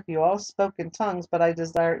delighted if you all spoke in tongues, but I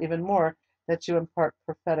desire even more that you impart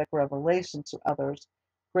prophetic revelation to others.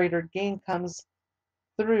 Greater gain comes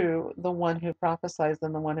through the one who prophesies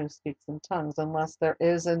than the one who speaks in tongues, unless there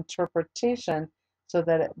is interpretation so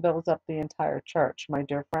that it builds up the entire church. My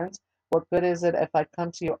dear friends, what good is it if I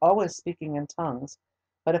come to you always speaking in tongues?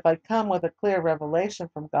 But if I come with a clear revelation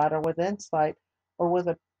from God, or with insight, or with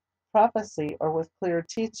a prophecy, or with clear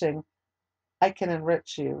teaching, I can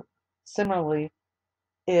enrich you. Similarly,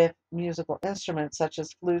 if musical instruments such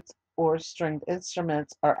as flutes or stringed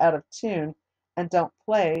instruments are out of tune and don't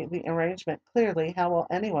play the arrangement clearly, how will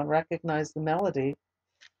anyone recognize the melody?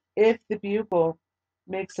 If the bugle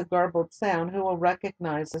makes a garbled sound, who will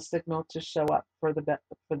recognize the signal to show up for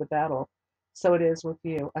the battle? So it is with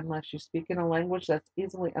you. Unless you speak in a language that's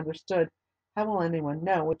easily understood, how will anyone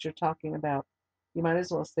know what you're talking about? You might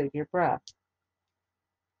as well save your breath.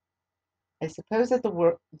 I suppose that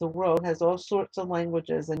the world has all sorts of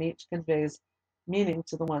languages, and each conveys meaning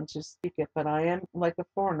to the ones who speak it, but I am like a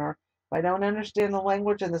foreigner. If I don't understand the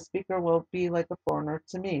language, and the speaker will be like a foreigner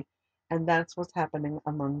to me. And that's what's happening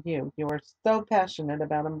among you. You are so passionate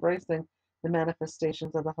about embracing the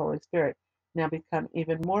manifestations of the Holy Spirit. Now become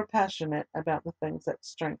even more passionate about the things that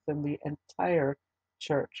strengthen the entire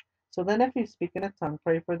church. So then, if you speak in a tongue,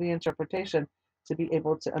 pray for the interpretation to be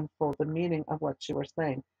able to unfold the meaning of what you are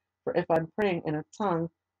saying. For if I'm praying in a tongue,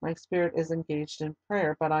 my spirit is engaged in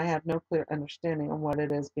prayer, but I have no clear understanding of what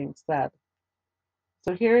it is being said.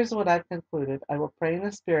 So here is what I've concluded. I will pray in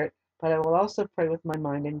the spirit, but I will also pray with my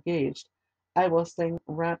mind engaged. I will sing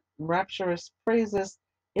rapturous praises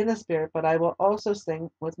in the spirit, but I will also sing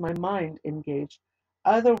with my mind engaged.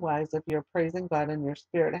 Otherwise, if you're praising God in your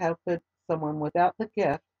spirit, how could someone without the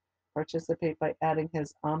gift participate by adding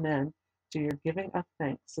his amen to your giving of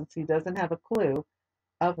thanks, since he doesn't have a clue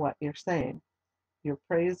of what you're saying? Your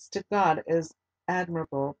praise to God is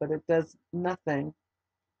admirable, but it does nothing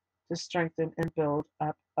to strengthen and build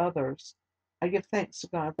up others. I give thanks to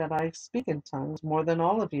God that I speak in tongues more than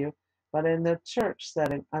all of you, but in the church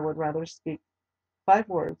setting, I would rather speak 5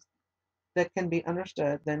 words that can be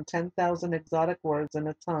understood than 10,000 exotic words in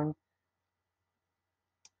a tongue.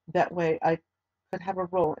 That way, I could have a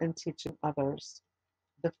role in teaching others.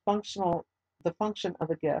 The functional, the function of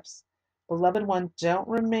the gifts. Beloved one, don't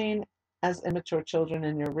remain as immature children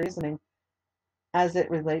in your reasoning as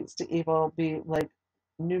it relates to evil. Be like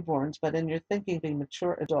newborns, but in your thinking be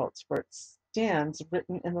mature adults. For it stands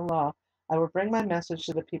written in the law, I will bring my message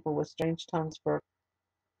to the people with strange tongues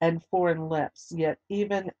and foreign lips, yet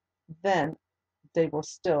even then they will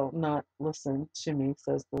still not listen to me,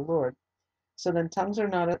 says the Lord. So then tongues are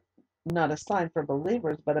not a sign for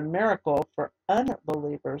believers, but a miracle for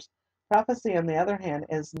unbelievers. Prophecy, on the other hand,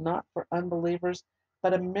 is not for unbelievers,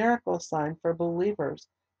 but a miracle sign for believers.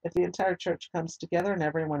 If the entire church comes together and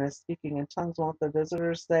everyone is speaking in tongues, won't the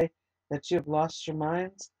visitors say that you have lost your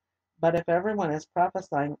minds? But if everyone is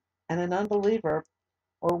prophesying and an unbeliever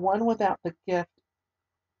or one without the gift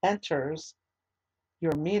enters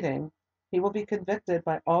your meeting, he will be convicted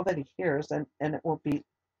by all that he hears, and it will be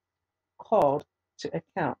called to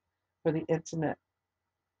account, for the intimate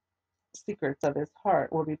secrets of his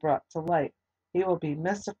heart will be brought to light. He will be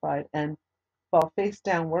mystified and fall face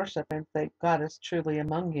down worship and say, God is truly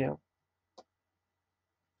among you.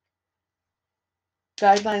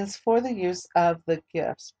 Guidelines for the use of the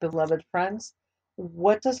gifts. Beloved friends,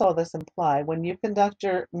 what does all this imply? When you conduct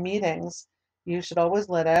your meetings, you should always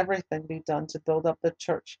let everything be done to build up the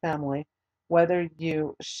church family. Whether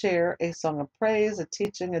you share a song of praise, a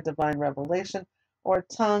teaching, a divine revelation, or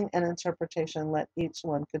a tongue and interpretation, let each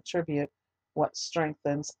one contribute what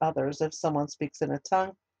strengthens others. If someone speaks in a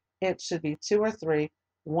tongue, it should be two or three,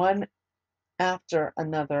 one after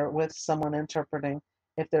another, with someone interpreting.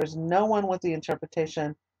 If there's no one with the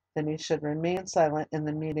interpretation, then he should remain silent in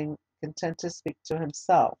the meeting, content to speak to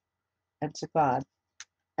himself and to God.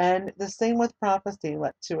 And the same with prophecy.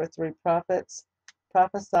 Let two or three prophets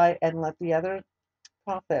prophesy, and let the other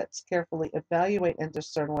prophets carefully evaluate and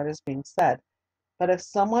discern what is being said. But if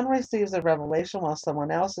someone receives a revelation while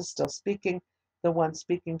someone else is still speaking, the one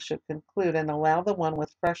speaking should conclude and allow the one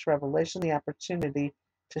with fresh revelation the opportunity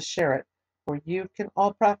to share it. For you can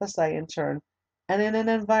all prophesy in turn, and in an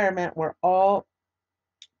environment where all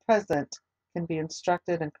present can be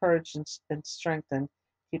instructed, encouraged, and strengthened.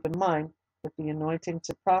 Keep in mind that the anointing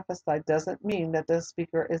to prophesy doesn't mean that the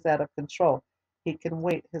speaker is out of control. He can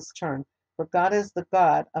wait his turn. For God is the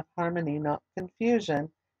God of harmony, not confusion,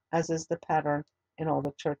 as is the pattern in all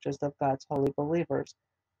the churches of God's holy believers.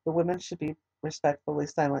 The women should be respectfully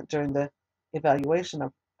silent during the evaluation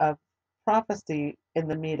of prophecy in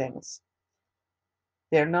the meetings.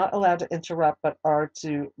 They're not allowed to interrupt, but are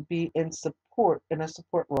to be in a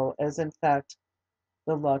support role, as in fact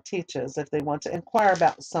the law teaches. If they want to inquire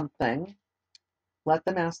about something, let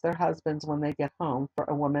them ask their husbands when they get home, for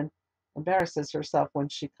a woman embarrasses herself when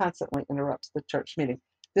she constantly interrupts the church meeting.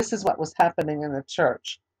 This is what was happening in the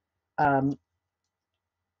church. Um,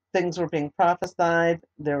 Things were being prophesied,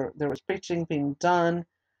 there was preaching being done,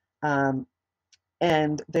 um,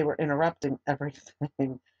 and they were interrupting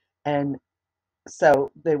everything. And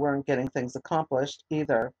so they weren't getting things accomplished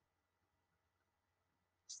either.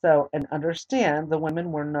 So, and understand the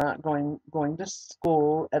women were not going to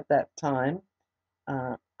school at that time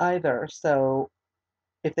either. So,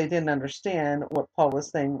 if they didn't understand what Paul was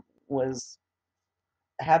saying, was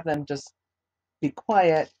have them just be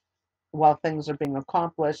quiet while things are being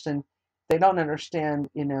accomplished, and if they don't understand,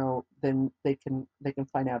 then they can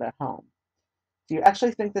find out at home. Do you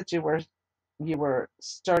actually think that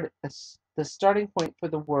the starting point for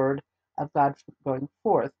the word of God going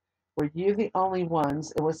forth? Were you the only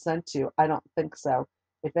ones it was sent to? I don't think so.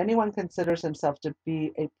 If anyone considers himself to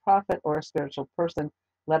be a prophet or a spiritual person,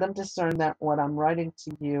 let him discern that what I'm writing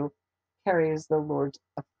to you carries the Lord's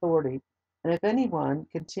authority. And if anyone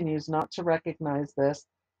continues not to recognize this,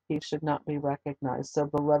 he should not be recognized. So,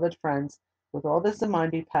 beloved friends, with all this in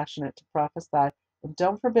mind, be passionate to prophesy, and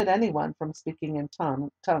don't forbid anyone from speaking in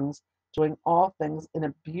tongues, doing all things in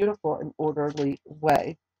a beautiful and orderly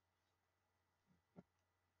way.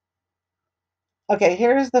 Okay,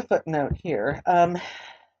 here's the footnote here.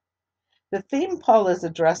 The theme Paul is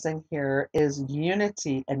addressing here is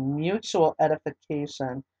unity and mutual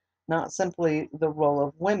edification, not simply the role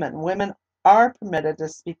of women. Women are permitted to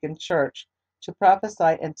speak in church, to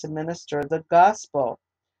prophesy, and to minister the gospel.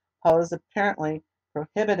 Paul is apparently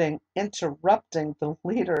prohibiting interrupting the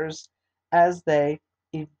leaders as they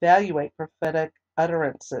evaluate prophetic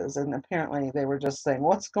utterances. And apparently they were just saying,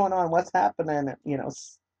 what's going on? What's happening?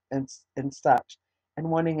 And such, and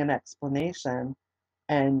wanting an explanation.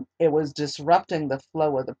 And it was disrupting the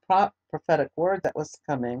flow of the prophetic word that was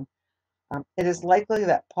coming. It is likely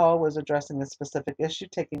that Paul was addressing a specific issue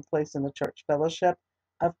taking place in the church fellowship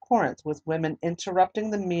of Corinth, with women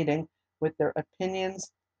interrupting the meeting with their opinions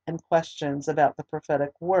and questions about the prophetic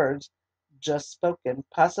words just spoken,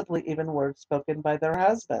 possibly even words spoken by their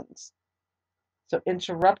husbands. So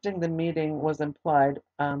interrupting the meeting was implied,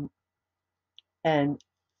 and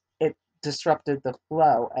it disrupted the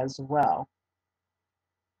flow as well.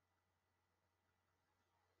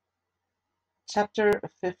 Chapter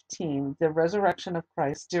 15, the resurrection of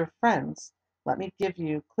Christ. Dear friends, let me give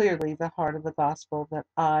you clearly the heart of the gospel that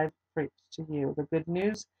I've preached to you, the good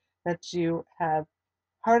news that you have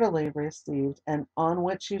heartily received and on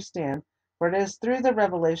which you stand, for it is through the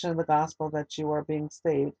revelation of the gospel that you are being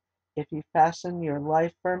saved, if you fasten your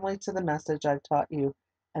life firmly to the message I've taught you,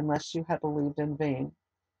 unless you have believed in vain.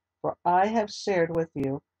 For I have shared with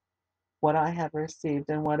you what I have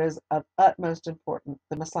received, and what is of utmost importance.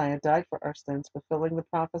 The Messiah died for our sins, fulfilling the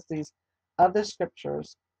prophecies of the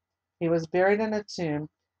Scriptures. He was buried in a tomb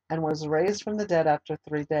and was raised from the dead after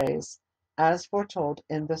 3 days, as foretold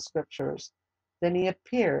in the Scriptures. Then he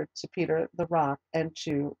appeared to Peter the rock and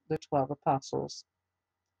to the 12 apostles.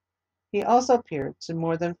 He also appeared to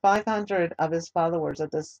more than 500 of his followers at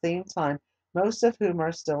the same time, most of whom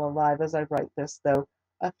are still alive as I write this, though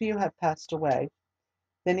a few have passed away.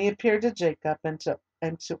 Then he appeared to Jacob and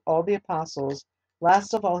to all the apostles.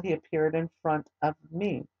 Last of all, he appeared in front of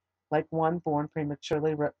me, like one born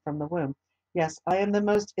prematurely ripped from the womb. Yes, I am the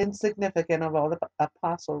most insignificant of all the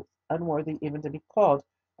apostles, unworthy even to be called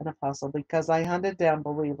an apostle, because I hunted down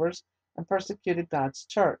believers and persecuted God's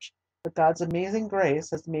church. But God's amazing grace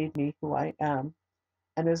has made me who I am,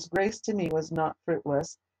 and his grace to me was not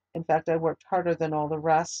fruitless. In fact, I worked harder than all the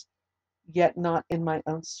rest, yet not in my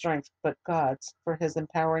own strength, but God's, for his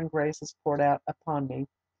empowering grace is poured out upon me.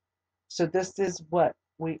 So this is what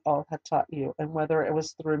we all have taught you, and whether it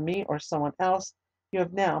was through me or someone else, you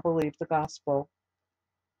have now believed the gospel.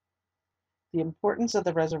 The importance of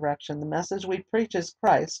the resurrection. The message we preach is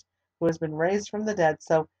Christ, who has been raised from the dead.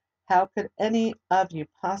 So how could any of you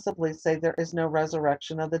possibly say there is no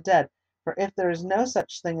resurrection of the dead? For if there is no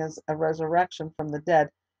such thing as a resurrection from the dead,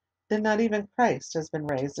 then not even Christ has been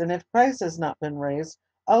raised. And if Christ has not been raised,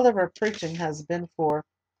 all of our preaching has been for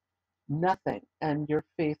nothing, and your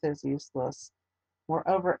faith is useless.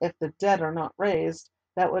 Moreover, if the dead are not raised,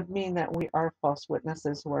 that would mean that we are false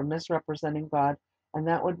witnesses who are misrepresenting God, and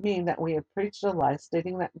that would mean that we have preached a lie,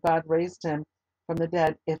 stating that God raised him from the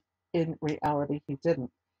dead, if in reality he didn't.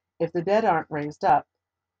 If the dead aren't raised up,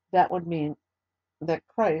 that would mean that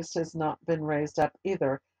Christ has not been raised up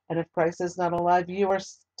either. And if Christ is not alive, you are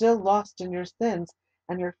still lost in your sins,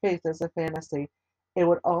 and your faith is a fantasy. It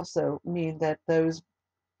would also mean that those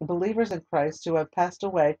believers in Christ who have passed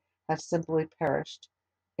away have simply perished.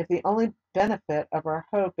 If the only benefit of our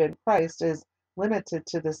hope in Christ is limited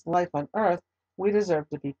to this life on earth, we deserve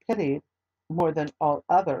to be pitied more than all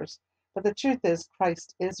others. But the truth is,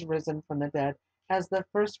 Christ is risen from the dead as the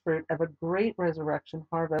first fruit of a great resurrection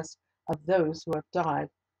harvest of those who have died.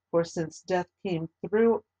 For since death came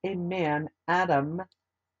through a man, Adam,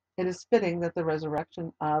 it is fitting that the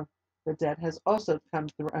resurrection of the dead has also come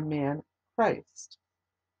through a man, Christ.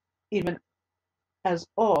 Even as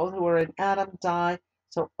all who are in Adam die,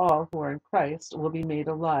 so all who are in Christ will be made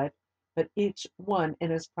alive, but each one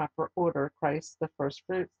in his proper order: Christ the first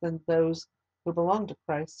fruits, then those who belong to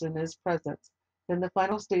Christ in his presence. Then the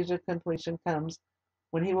final stage of completion comes,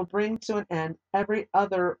 when he will bring to an end every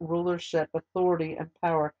other rulership, authority, and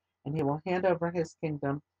power, and he will hand over his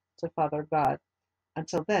kingdom to Father God.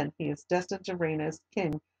 Until then, he is destined to reign as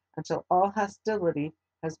king until all hostility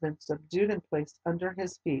has been subdued and placed under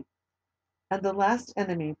his feet. And the last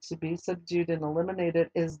enemy to be subdued and eliminated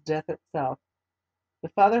is death itself. The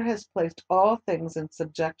Father has placed all things in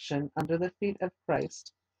subjection under the feet of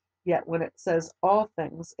Christ. Yet when it says all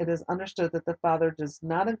things, it is understood that the Father does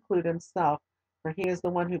not include himself, for he is the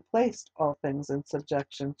one who placed all things in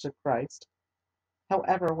subjection to Christ.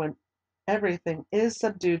 However, when everything is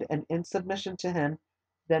subdued and in submission to him,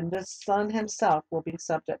 then the Son himself will be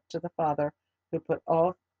subject to the Father, who put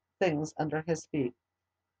all things under his feet.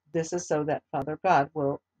 This is so that Father God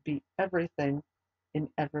will be everything in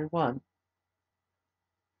everyone.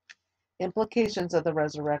 Implications of the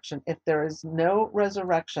resurrection. If there is no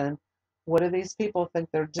resurrection, what do these people think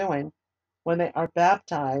they're doing when they are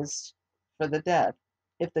baptized for the dead?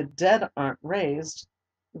 If the dead aren't raised,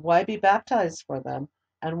 why be baptized for them?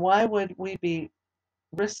 And why would we be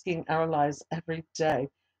risking our lives every day?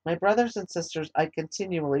 My brothers and sisters, I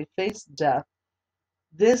continually face death.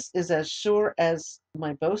 This is as sure as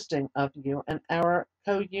my boasting of you and our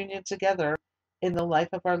co-union together in the life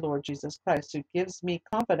of our Lord Jesus Christ, who gives me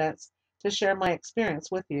confidence to share my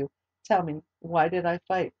experience with you. Tell me, why did I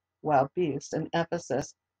fight wild beasts in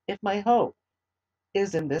Ephesus if my hope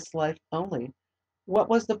is in this life only? What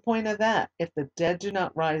was the point of that? If the dead do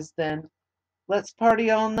not rise, then let's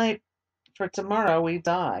party all night, for tomorrow we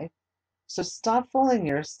die. So stop fooling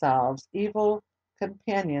yourselves. Evil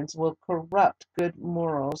companions will corrupt good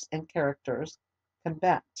morals and characters. Come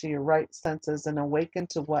back to your right senses and awaken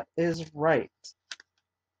to what is right.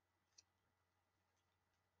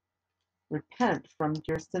 Repent from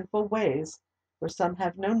your sinful ways, for some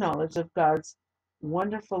have no knowledge of God's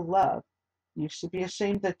wonderful love. You should be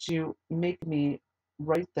ashamed that you make me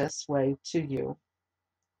write this way to you.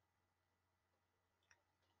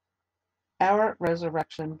 Our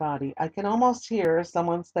resurrection body. I can almost hear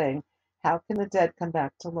someone saying, how can the dead come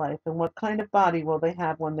back to life? And what kind of body will they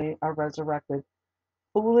have when they are resurrected?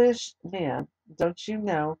 Foolish man, don't you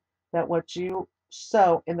know that what you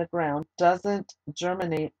sow in the ground doesn't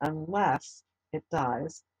germinate unless it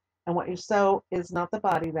dies? And what you sow is not the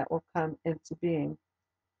body that will come into being,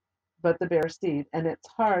 but the bare seed. And it's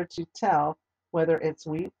hard to tell whether it's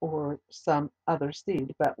wheat or some other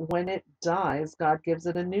seed. But when it dies, God gives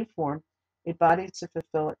it a new form, a body to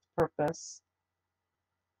fulfill its purpose.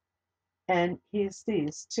 And he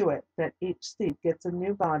sees to it that each seed gets a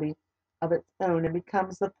new body of its own and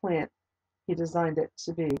becomes the plant he designed it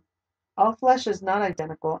to be. All flesh is not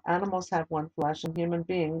identical. Animals have one flesh and human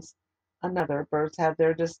beings another. Birds have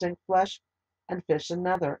their distinct flesh and fish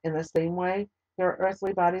another. In the same way, there are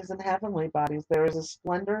earthly bodies and heavenly bodies. There is a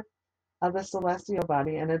splendor of the celestial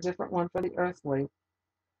body and a different one for the earthly.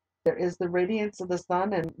 There is the radiance of the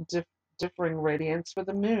sun and differing radiance for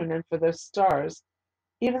the moon and for the stars.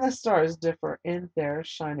 Even the stars differ in their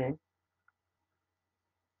shining.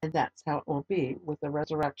 And that's how it will be with the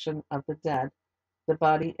resurrection of the dead. The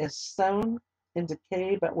body is sown in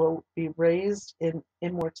decay, but will be raised in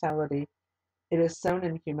immortality. It is sown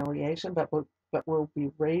in humiliation, but will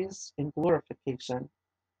be raised in glorification.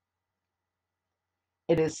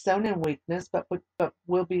 It is sown in weakness, but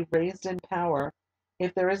will be raised in power.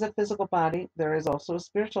 If there is a physical body, there is also a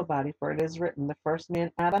spiritual body, for it is written, the first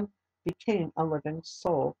man, Adam, became a living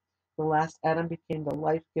soul. The last Adam became the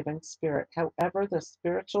life-giving spirit. However, the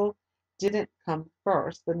spiritual didn't come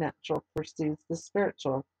first. The natural precedes the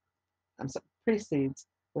spiritual. Precedes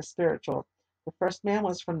the spiritual. The first man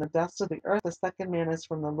was from the dust of the earth. The second man is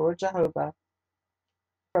from the Lord Jehovah,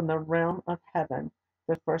 from the realm of heaven.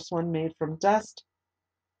 The first one made from dust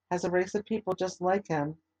has a race of people just like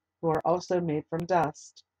him, who are also made from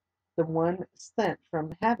dust. The one sent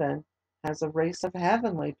from heaven has a race of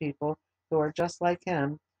heavenly people who are just like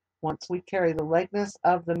him. Once we carry the likeness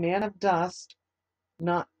of the man of dust,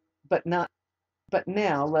 not but not but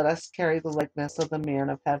now let us carry the likeness of the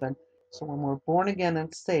man of heaven. So when we're born again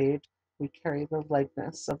and saved, we carry the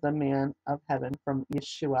likeness of the man of heaven from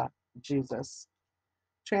Yeshua, Jesus.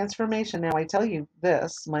 Transformation. Now I tell you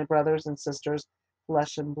this, my brothers and sisters,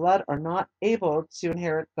 flesh and blood are not able to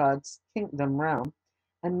inherit God's kingdom realm,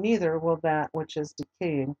 and neither will that which is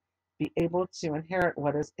decaying be able to inherit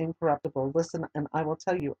what is incorruptible. Listen, and I will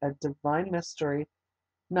tell you a divine mystery.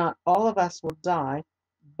 Not all of us will die,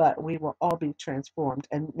 but we will all be transformed.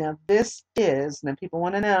 And now this is, now people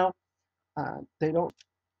want to know, they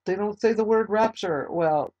don't say the word rapture.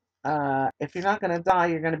 Well, if you're not going to die,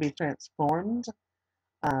 you're going to be transformed.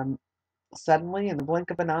 Um, Suddenly, in the blink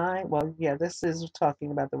of an eye. Well, yeah, this is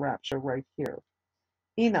talking about the rapture right here.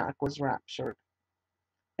 Enoch was raptured.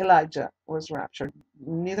 Elijah was raptured.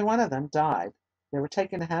 Neither one of them died. They were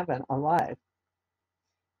taken to heaven alive.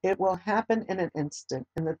 It will happen in an instant,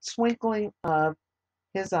 in the twinkling of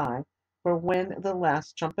his eye. For when the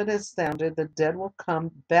last trumpet is sounded, the dead will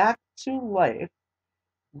come back to life.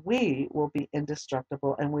 We will be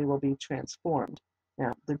indestructible and we will be transformed.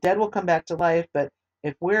 Now, the dead will come back to life, but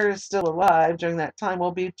if we're still alive during that time,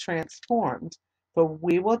 we'll be transformed. For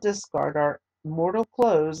we will discard our mortal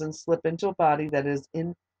clothes and slip into a body that is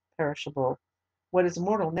imperishable. What is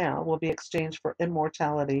mortal now will be exchanged for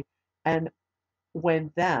immortality, and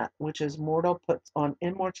when that which is mortal puts on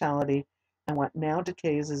immortality, and what now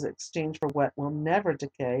decays is exchanged for what will never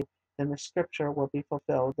decay, then the scripture will be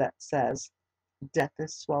fulfilled that says, "Death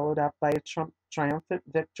is swallowed up by a triumphant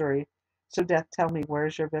victory." So, death, tell me, where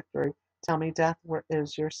is your victory? Tell me, death, where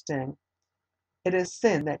is your sting? It is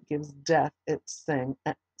sin that gives death its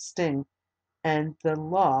sting, and the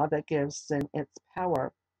law that gives sin its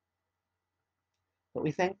power. But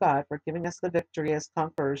we thank God for giving us the victory as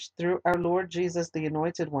conquerors through our Lord Jesus, the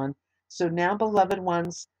Anointed One. So now, beloved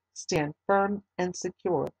ones, stand firm and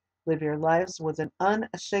secure. Live your lives with an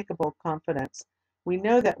unshakable confidence. We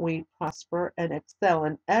know that we prosper and excel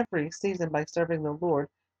in every season by serving the Lord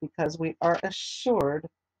because we are assured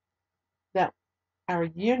that our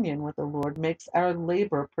union with the Lord makes our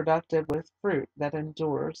labor productive with fruit that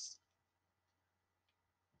endures.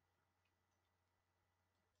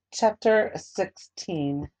 Chapter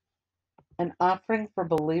 16. An offering for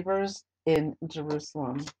believers in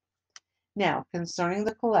Jerusalem. Now, concerning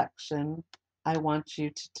the collection, I want you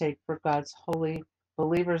to take for God's holy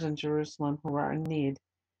believers in Jerusalem who are in need.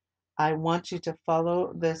 I want you to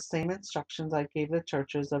follow the same instructions I gave the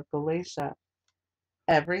churches of Galatia.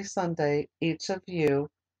 Every Sunday, each of you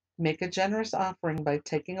make a generous offering by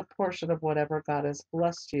taking a portion of whatever God has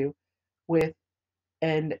blessed you with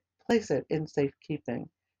and place it in safekeeping.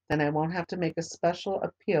 Then I won't have to make a special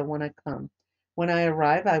appeal when I come. When I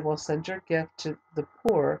arrive, I will send your gift to the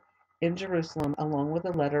poor in Jerusalem along with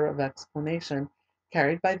a letter of explanation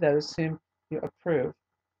carried by those whom you approve.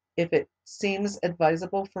 If it seems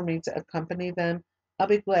advisable for me to accompany them, I'll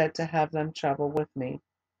be glad to have them travel with me.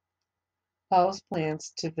 Paul's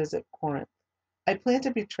plans to visit Corinth. I plan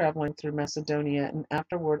to be traveling through Macedonia, and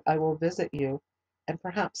afterward I will visit you, and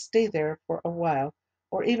perhaps stay there for a while,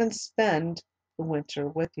 or even spend the winter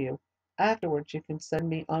with you. Afterwards you can send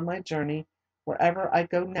me on my journey wherever I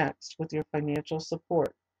go next with your financial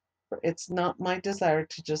support, for it's not my desire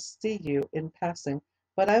to just see you in passing,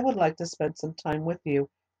 but I would like to spend some time with you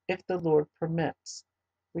if the Lord permits.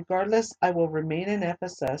 Regardless, I will remain in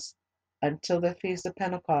Ephesus until the Feast of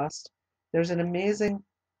Pentecost. There's an amazing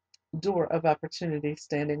door of opportunity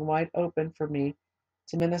standing wide open for me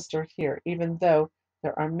to minister here, even though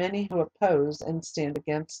there are many who oppose and stand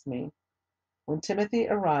against me. When Timothy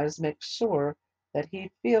arrives, make sure that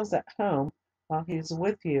he feels at home while he's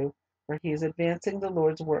with you, for he is advancing the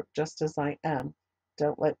Lord's work just as I am.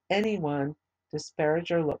 Don't let anyone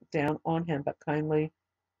disparage or look down on him, but kindly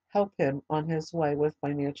help him on his way with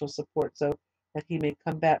financial support so that he may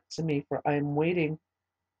come back to me, for I am waiting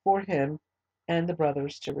for him and the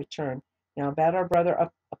brothers to return. Now, about our brother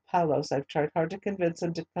Apollos, I've tried hard to convince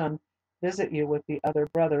him to come visit you with the other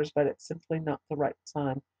brothers, but it's simply not the right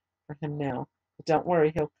time for him now. But don't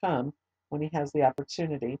worry, he'll come when he has the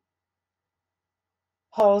opportunity.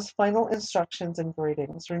 Paul's final instructions and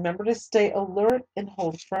greetings. Remember to stay alert and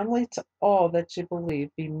hold firmly to all that you believe.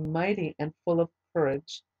 Be mighty and full of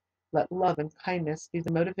courage. Let love and kindness be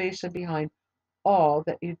the motivation behind all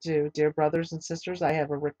that you do. Dear brothers and sisters, I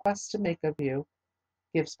have a request to make of you.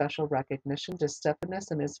 Give special recognition to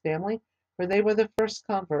Stephanus and his family, for they were the first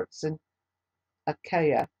converts in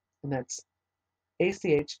Achaia, and that's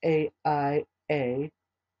Achaia,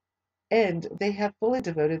 and they have fully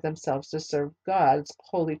devoted themselves to serve God's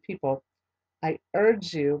holy people. I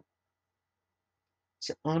urge you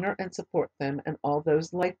to honor and support them and all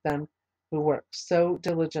those like them who work so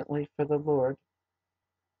diligently for the Lord.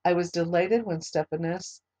 I was delighted when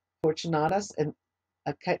Stephanus, Fortunatus, and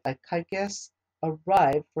Achaicus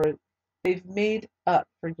arrived, for they've made up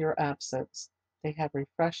for your absence. They have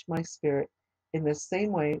refreshed my spirit. In the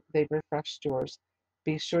same way, they've refreshed yours.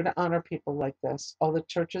 Be sure to honor people like this. All the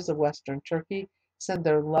churches of Western Turkey send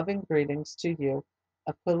their loving greetings to you.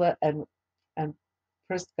 Aquila and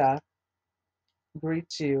Prisca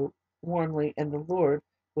greet you warmly in the Lord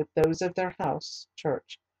with those of their house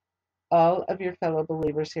church. All of your fellow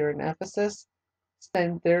believers here in Ephesus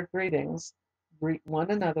send their greetings. Greet one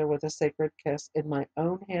another with a sacred kiss. In my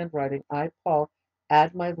own handwriting, I, Paul,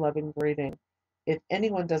 add my loving greeting. If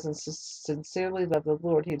anyone doesn't sincerely love the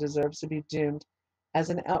Lord, he deserves to be doomed. As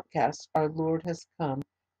an outcast, our Lord has come.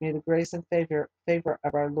 May the grace and favor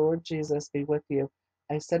of our Lord Jesus be with you.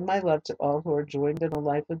 I send my love to all who are joined in the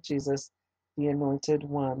life of Jesus, the Anointed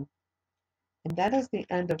One. And that is the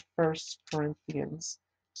end of First Corinthians.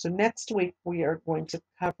 So next week we are going to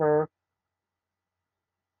cover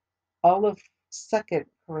all of Second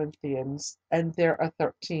Corinthians, and there are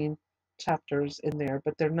 13 chapters in there,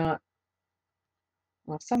 but they're not,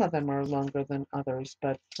 well, some of them are longer than others,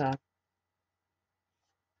 but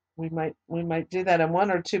we might do that in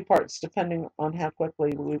one or two parts, depending on how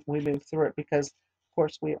quickly we move through it, because of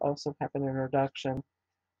course we also have an introduction.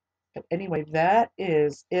 But anyway, that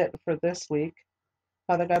is it for this week.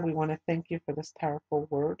 Father God, we want to thank you for this powerful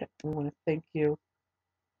word. We want to thank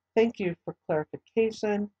you for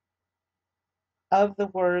clarification of the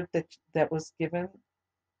word that was given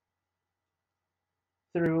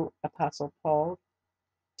through Apostle Paul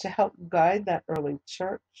to help guide that early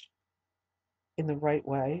church in the right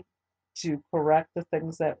way, to correct the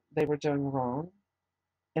things that they were doing wrong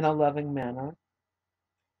in a loving manner.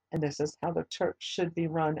 And this is how the church should be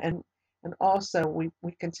run. And also, we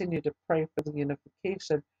continue to pray for the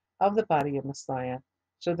unification of the body of Messiah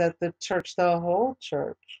so that the church, the whole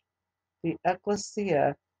church, the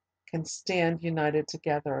ecclesia, can stand united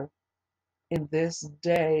together. In this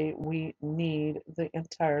day, we need the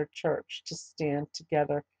entire church to stand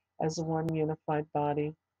together as one unified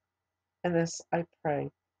body. And this I pray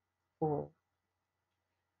for.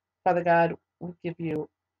 Father God, we give you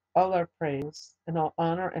all our praise, and all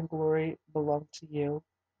honor and glory belong to you.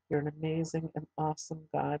 You're an amazing and awesome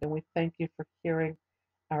God, and we thank you for hearing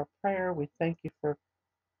our prayer. We thank you for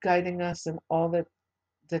guiding us in all that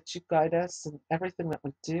you guide us in everything that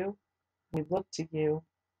we do. We look to you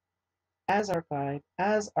as our guide,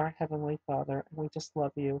 as our Heavenly Father, and we just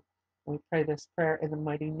love you. We pray this prayer in the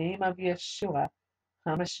mighty name of Yeshua,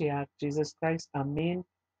 HaMashiach, Jesus Christ. Amen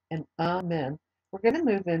and amen. We're going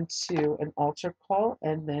to move into an altar call,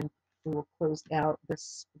 and then we will close out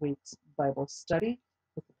this week's Bible study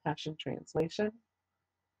with the Passion Translation.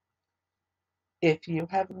 If you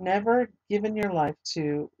have never given your life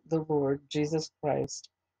to the Lord Jesus Christ,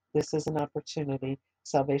 this is an opportunity.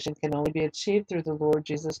 Salvation can only be achieved through the Lord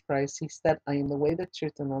Jesus Christ. He said, I am the way, the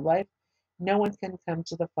truth, and the life. No one can come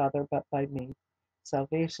to the Father but by me.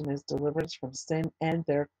 Salvation is deliverance from sin and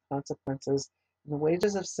their consequences. And the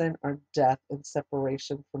wages of sin are death and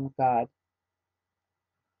separation from God.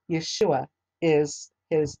 Yeshua is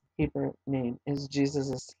his Hebrew name, is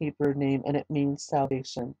Jesus' Hebrew name, and it means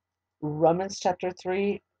salvation. Romans chapter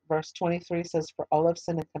 3, verse 23 says, For all have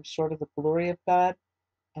sinned and come short of the glory of God.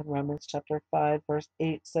 And Romans chapter 5, verse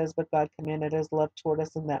 8 says, But God commanded his love toward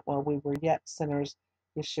us in that while we were yet sinners,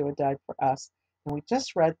 Yeshua died for us. And we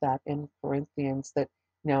just read that in Corinthians, that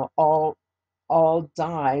all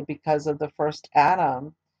die because of the first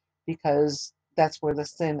Adam, because that's where the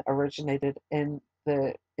sin originated in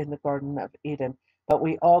the Garden of Eden. But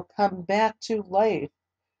we all come back to life.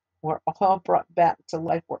 We're all brought back to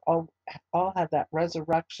life. We're all have that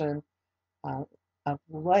resurrection uh, of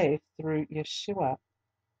life through Yeshua,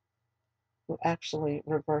 who actually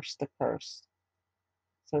reversed the curse.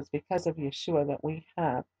 So it's because of Yeshua that we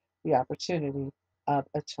have the opportunity of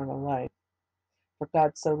eternal life. For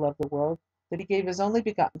God so loved the world that he gave his only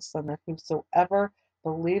begotten Son, that whosoever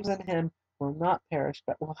believes in him will not perish,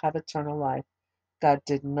 but will have eternal life. God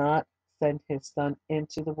did not send his Son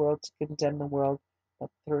into the world to condemn the world, but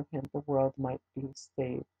through him the world might be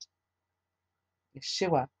saved.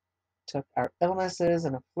 Yeshua took our illnesses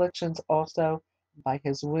and afflictions also. By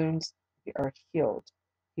his wounds we are healed.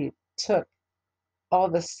 He took all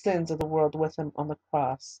the sins of the world with him on the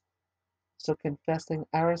cross. So confessing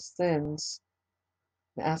our sins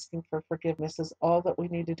and asking for forgiveness is all that we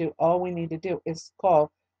need to do. All we need to do is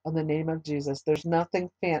call on the name of Jesus. There's nothing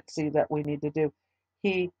fancy that we need to do.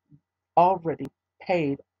 He already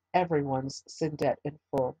paid everyone's sin debt in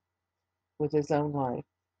full with his own life.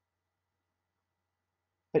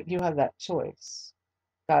 But you have that choice.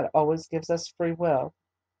 God always gives us free will.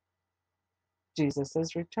 Jesus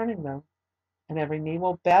is returning though, and every knee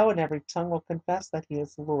will bow and every tongue will confess that he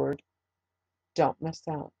is Lord. Don't miss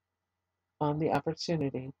out on the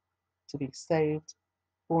opportunity to be saved,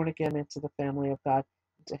 born again into the family of God,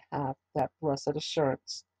 and to have that blessed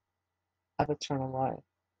assurance of eternal life.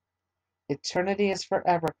 Eternity is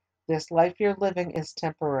forever. This life you're living is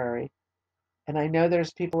temporary. And I know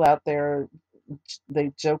there's people out there,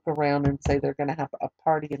 they joke around and say they're going to have a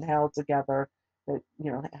party in hell together. That,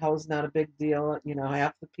 hell's not a big deal.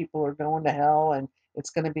 Half the people are going to hell, and it's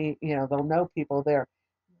going to be, they'll know people there.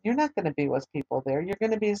 You're not going to be with people there. You're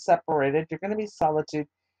going to be separated. You're going to be solitude.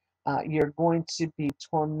 You're going to be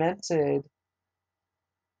tormented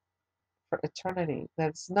for eternity.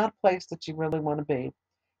 That's not a place that you really want to be.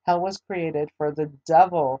 Hell was created for the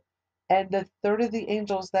devil and a third of the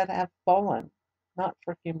angels that have fallen, not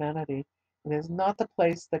for humanity. It is not the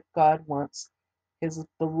place that God wants his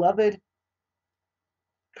beloved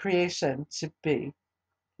creation to be.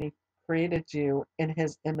 He created you in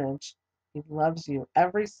his image. He loves you.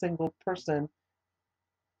 Every single person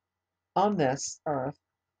on this earth,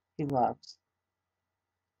 he loves.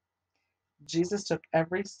 Jesus took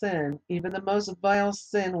every sin, even the most vile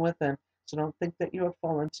sin, with him. So don't think that you have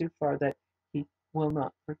fallen too far, that he will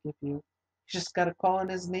not forgive you. You just got to call on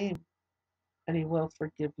his name, and he will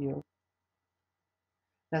forgive you.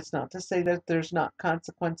 That's not to say that there's not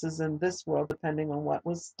consequences in this world, depending on what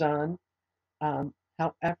was done.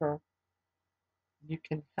 However, you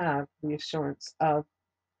can have the assurance of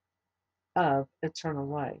eternal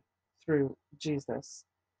life through Jesus.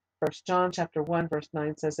 1 John chapter 1 verse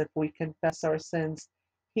 9 says, if we confess our sins,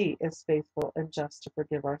 he is faithful and just to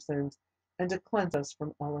forgive our sins and to cleanse us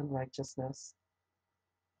from all unrighteousness,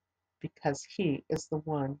 because he is the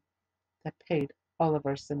one that paid all of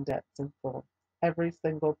our sin debts in full. Every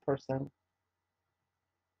single person.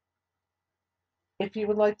 If you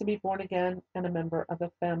would like to be born again and a member of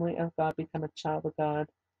the family of God, become a child of God,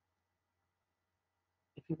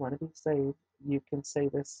 if you want to be saved, you can say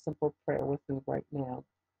this simple prayer with me right now.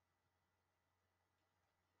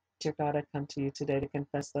 Dear God, I come to you today to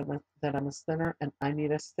confess that I'm a sinner and I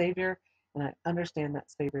need a Savior, and I understand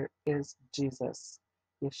that Savior is Jesus.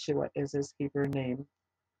 Yeshua is his Hebrew name.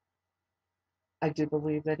 I do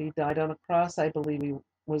believe that he died on a cross. I believe he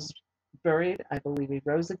was buried. I believe he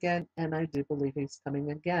rose again, and I do believe he's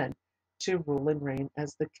coming again to rule and reign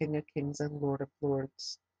as the King of Kings and Lord of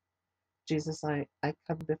Lords. Jesus, I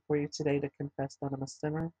come before you today to confess that I'm a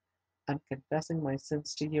sinner. I'm confessing my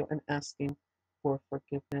sins to you and asking for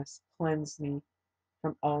forgiveness. Cleanse me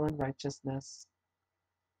from all unrighteousness.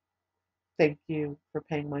 Thank you for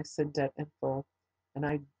paying my sin debt in full, and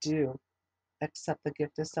I do accept the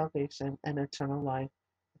gift of salvation and eternal life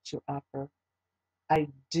that you offer. I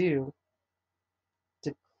do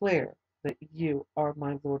declare that you are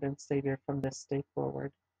my Lord and Savior from this day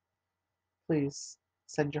forward. Please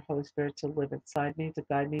send your Holy Spirit to live inside me, to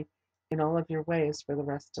guide me in all of your ways for the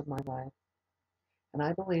rest of my life. And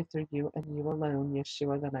I believe through you and you alone,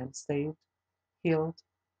 Yeshua, that I'm saved, healed,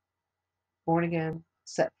 born again,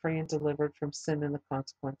 set free and delivered from sin and the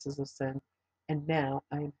consequences of sin. And now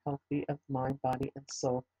I am healthy of mind, body, and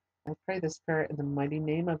soul. I pray this prayer in the mighty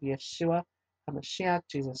name of Yeshua HaMashiach,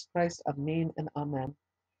 Jesus Christ. Amen and amen.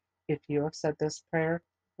 If you have said this prayer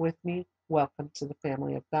with me, welcome to the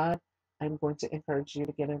family of God. I'm going to encourage you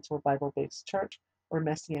to get into a Bible-based church or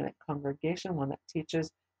Messianic congregation, one that teaches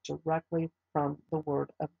directly from the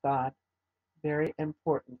Word of God. Very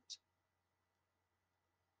important.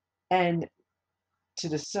 And to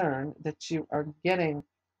discern that you are getting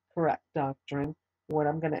correct doctrine, what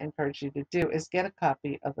I'm going to encourage you to do is get a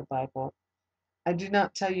copy of the Bible. I do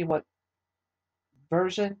not tell you what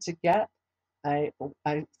version to get. I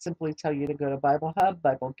simply tell you to go to Bible Hub,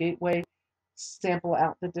 Bible Gateway, sample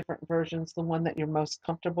out the different versions. The one that you're most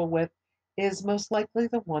comfortable with is most likely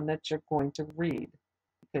the one that you're going to read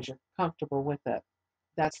because you're comfortable with it.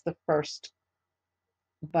 That's the first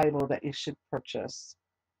Bible that you should purchase.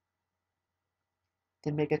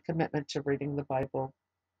 And make a commitment to reading the Bible.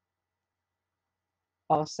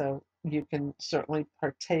 Also, you can certainly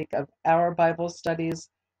partake of our Bible studies.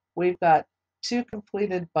 We've got 2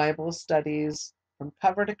 completed Bible studies from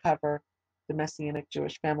cover to cover. The Messianic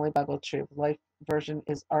Jewish Family Bible Tree of Life version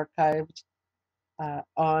is archived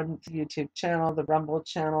on the YouTube channel, the Rumble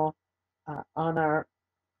channel, on our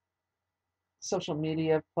social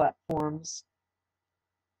media platforms,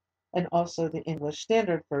 and also the English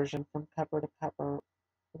Standard Version from cover to cover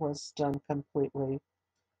was done completely.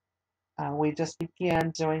 We just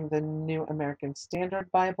began doing the New American Standard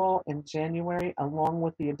Bible in January, along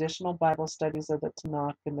with the additional Bible studies of the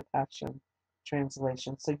Tanakh and the Passion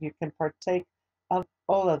translation. So you can partake of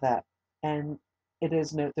all of that, and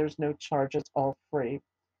there's no charge. It's all free.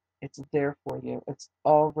 It's there for you. It's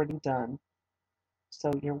already done.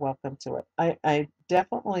 So you're welcome to it. I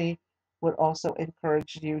definitely would also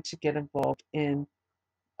encourage you to get involved in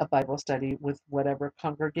a Bible study with whatever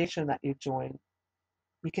congregation that you join.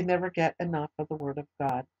 You can never get enough of the Word of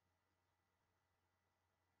God.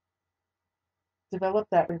 Develop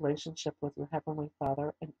that relationship with your Heavenly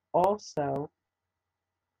Father, and also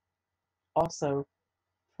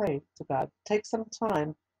pray to God. Take some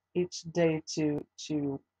time each day to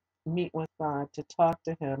meet with God, to talk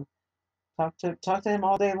to Him. Talk to Him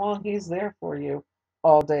all day long. He's there for you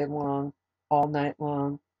all day long, all night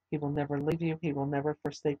long. He will never leave you. He will never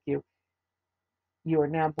forsake you. You are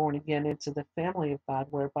now born again into the family of God,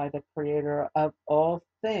 whereby the creator of all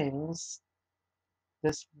things,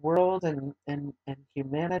 this world and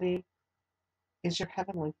humanity, is your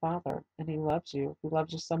heavenly Father, and He loves you. He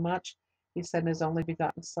loves you so much, He sent His only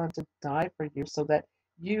begotten Son to die for you so that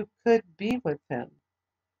you could be with Him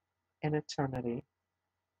in eternity.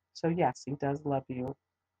 So, yes, He does love you.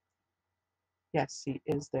 Yes, He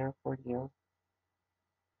is there for you.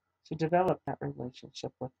 To develop that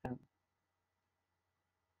relationship with Him.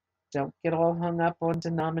 Don't get all hung up on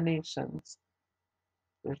denominations.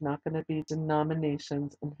 There's not going to be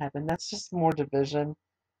denominations in heaven. That's just more division.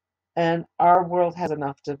 And our world has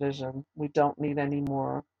enough division. We don't need any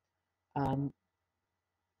more. Um,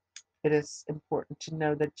 it is important to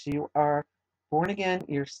know that you are born again,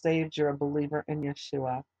 you're saved, you're a believer in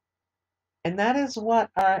Yeshua. And that is what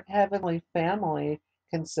our heavenly family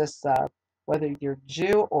consists of. Whether you're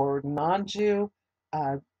Jew or non-Jew,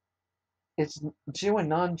 uh, it's Jew and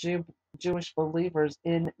non-Jew Jewish believers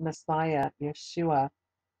in Messiah, Yeshua,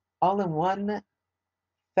 all in one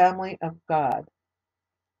family of God.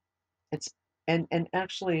 It's and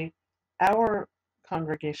actually our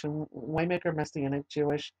congregation, Waymaker Messianic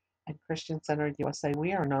Jewish and Christian Center USA,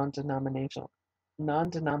 we are non-denominational.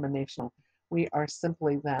 Non-denominational. We are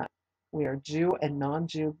simply that. We are Jew and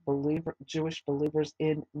non-Jew Jewish believers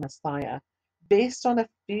in Messiah, based on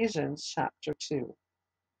Ephesians chapter 2,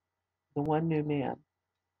 the one new man.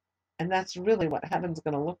 And that's really what heaven's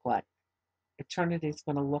going to look like. Eternity is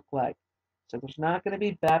going to look like. So there's not going to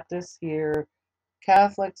be Baptists here,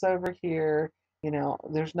 Catholics over here.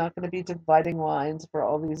 There's not going to be dividing lines for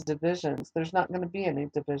all these divisions. There's not going to be any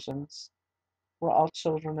divisions. We're all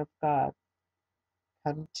children of God,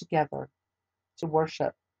 come together to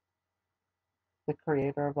worship the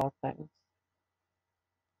Creator of all things.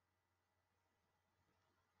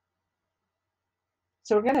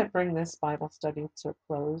 So we're going to bring this Bible study to a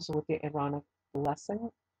close with the Aaronic blessing,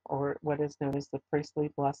 or what is known as the priestly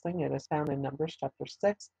blessing. It is found in Numbers chapter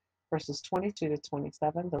 6, verses 22 to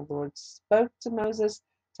 27. The Lord spoke to Moses,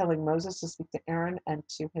 telling Moses to speak to Aaron and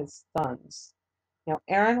to his sons. Now,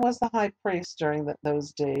 Aaron was the high priest during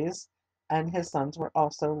those days, and his sons were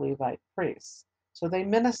also Levite priests. So they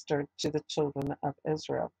ministered to the children of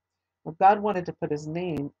Israel. Well, God wanted to put his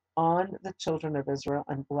name on the children of Israel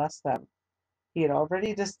and bless them. He had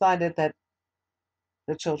already decided that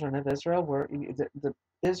the children of Israel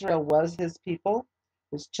Israel was his people,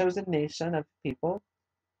 his chosen nation of people,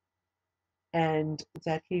 and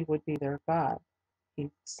that he would be their God.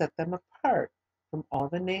 He set them apart from all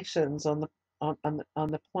the nations on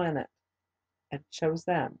the planet and chose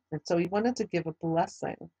them. And so he wanted to give a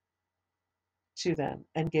blessing to them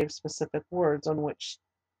and gave specific words on which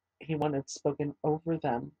he wanted spoken over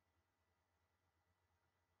them.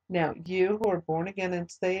 Now, you who are born again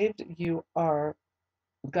and saved,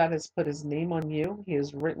 God has put his name on you. He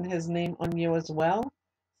has written his name on you as well,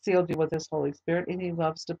 sealed you with his Holy Spirit, and he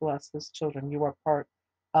loves to bless his children. You are part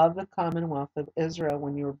of the commonwealth of Israel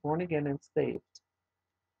when you were born again and saved.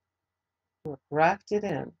 You are grafted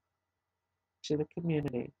in to the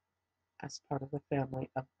community as part of the family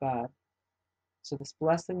of God. So this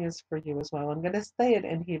blessing is for you as well. I'm going to say it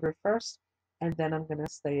in Hebrew first, and then I'm going to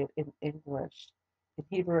say it in English. In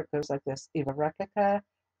Hebrew, it goes like this: Ivarekaka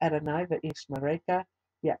Adonai ve'ishmereka,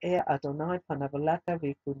 Ya'eh Adonai panavaleka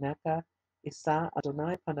v'kuneka, Isa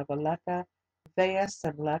Adonai panavaleka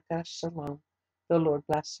ve'yasemleka shalom. The Lord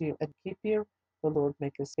bless you and keep you. The Lord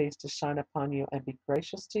make his face to shine upon you and be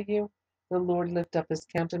gracious to you. The Lord lift up his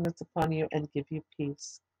countenance upon you and give you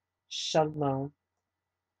peace. Shalom.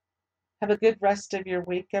 Have a good rest of your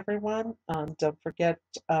week, everyone. Don't forget,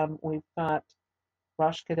 we've got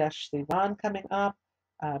Rosh Chodesh Sivan coming up.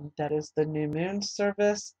 That is the new moon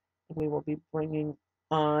service. We will be bringing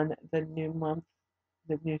on the new month,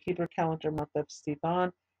 the new Hebrew calendar month of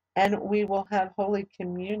Sivan, and we will have Holy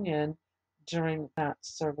Communion during that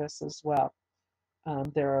service as well.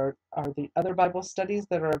 There are the other Bible studies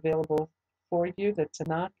that are available for you, the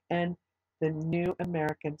Tanakh and the New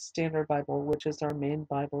American Standard Bible, which is our main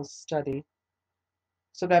Bible study.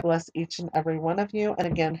 So God bless each and every one of you. And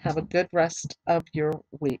again, have a good rest of your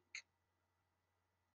week.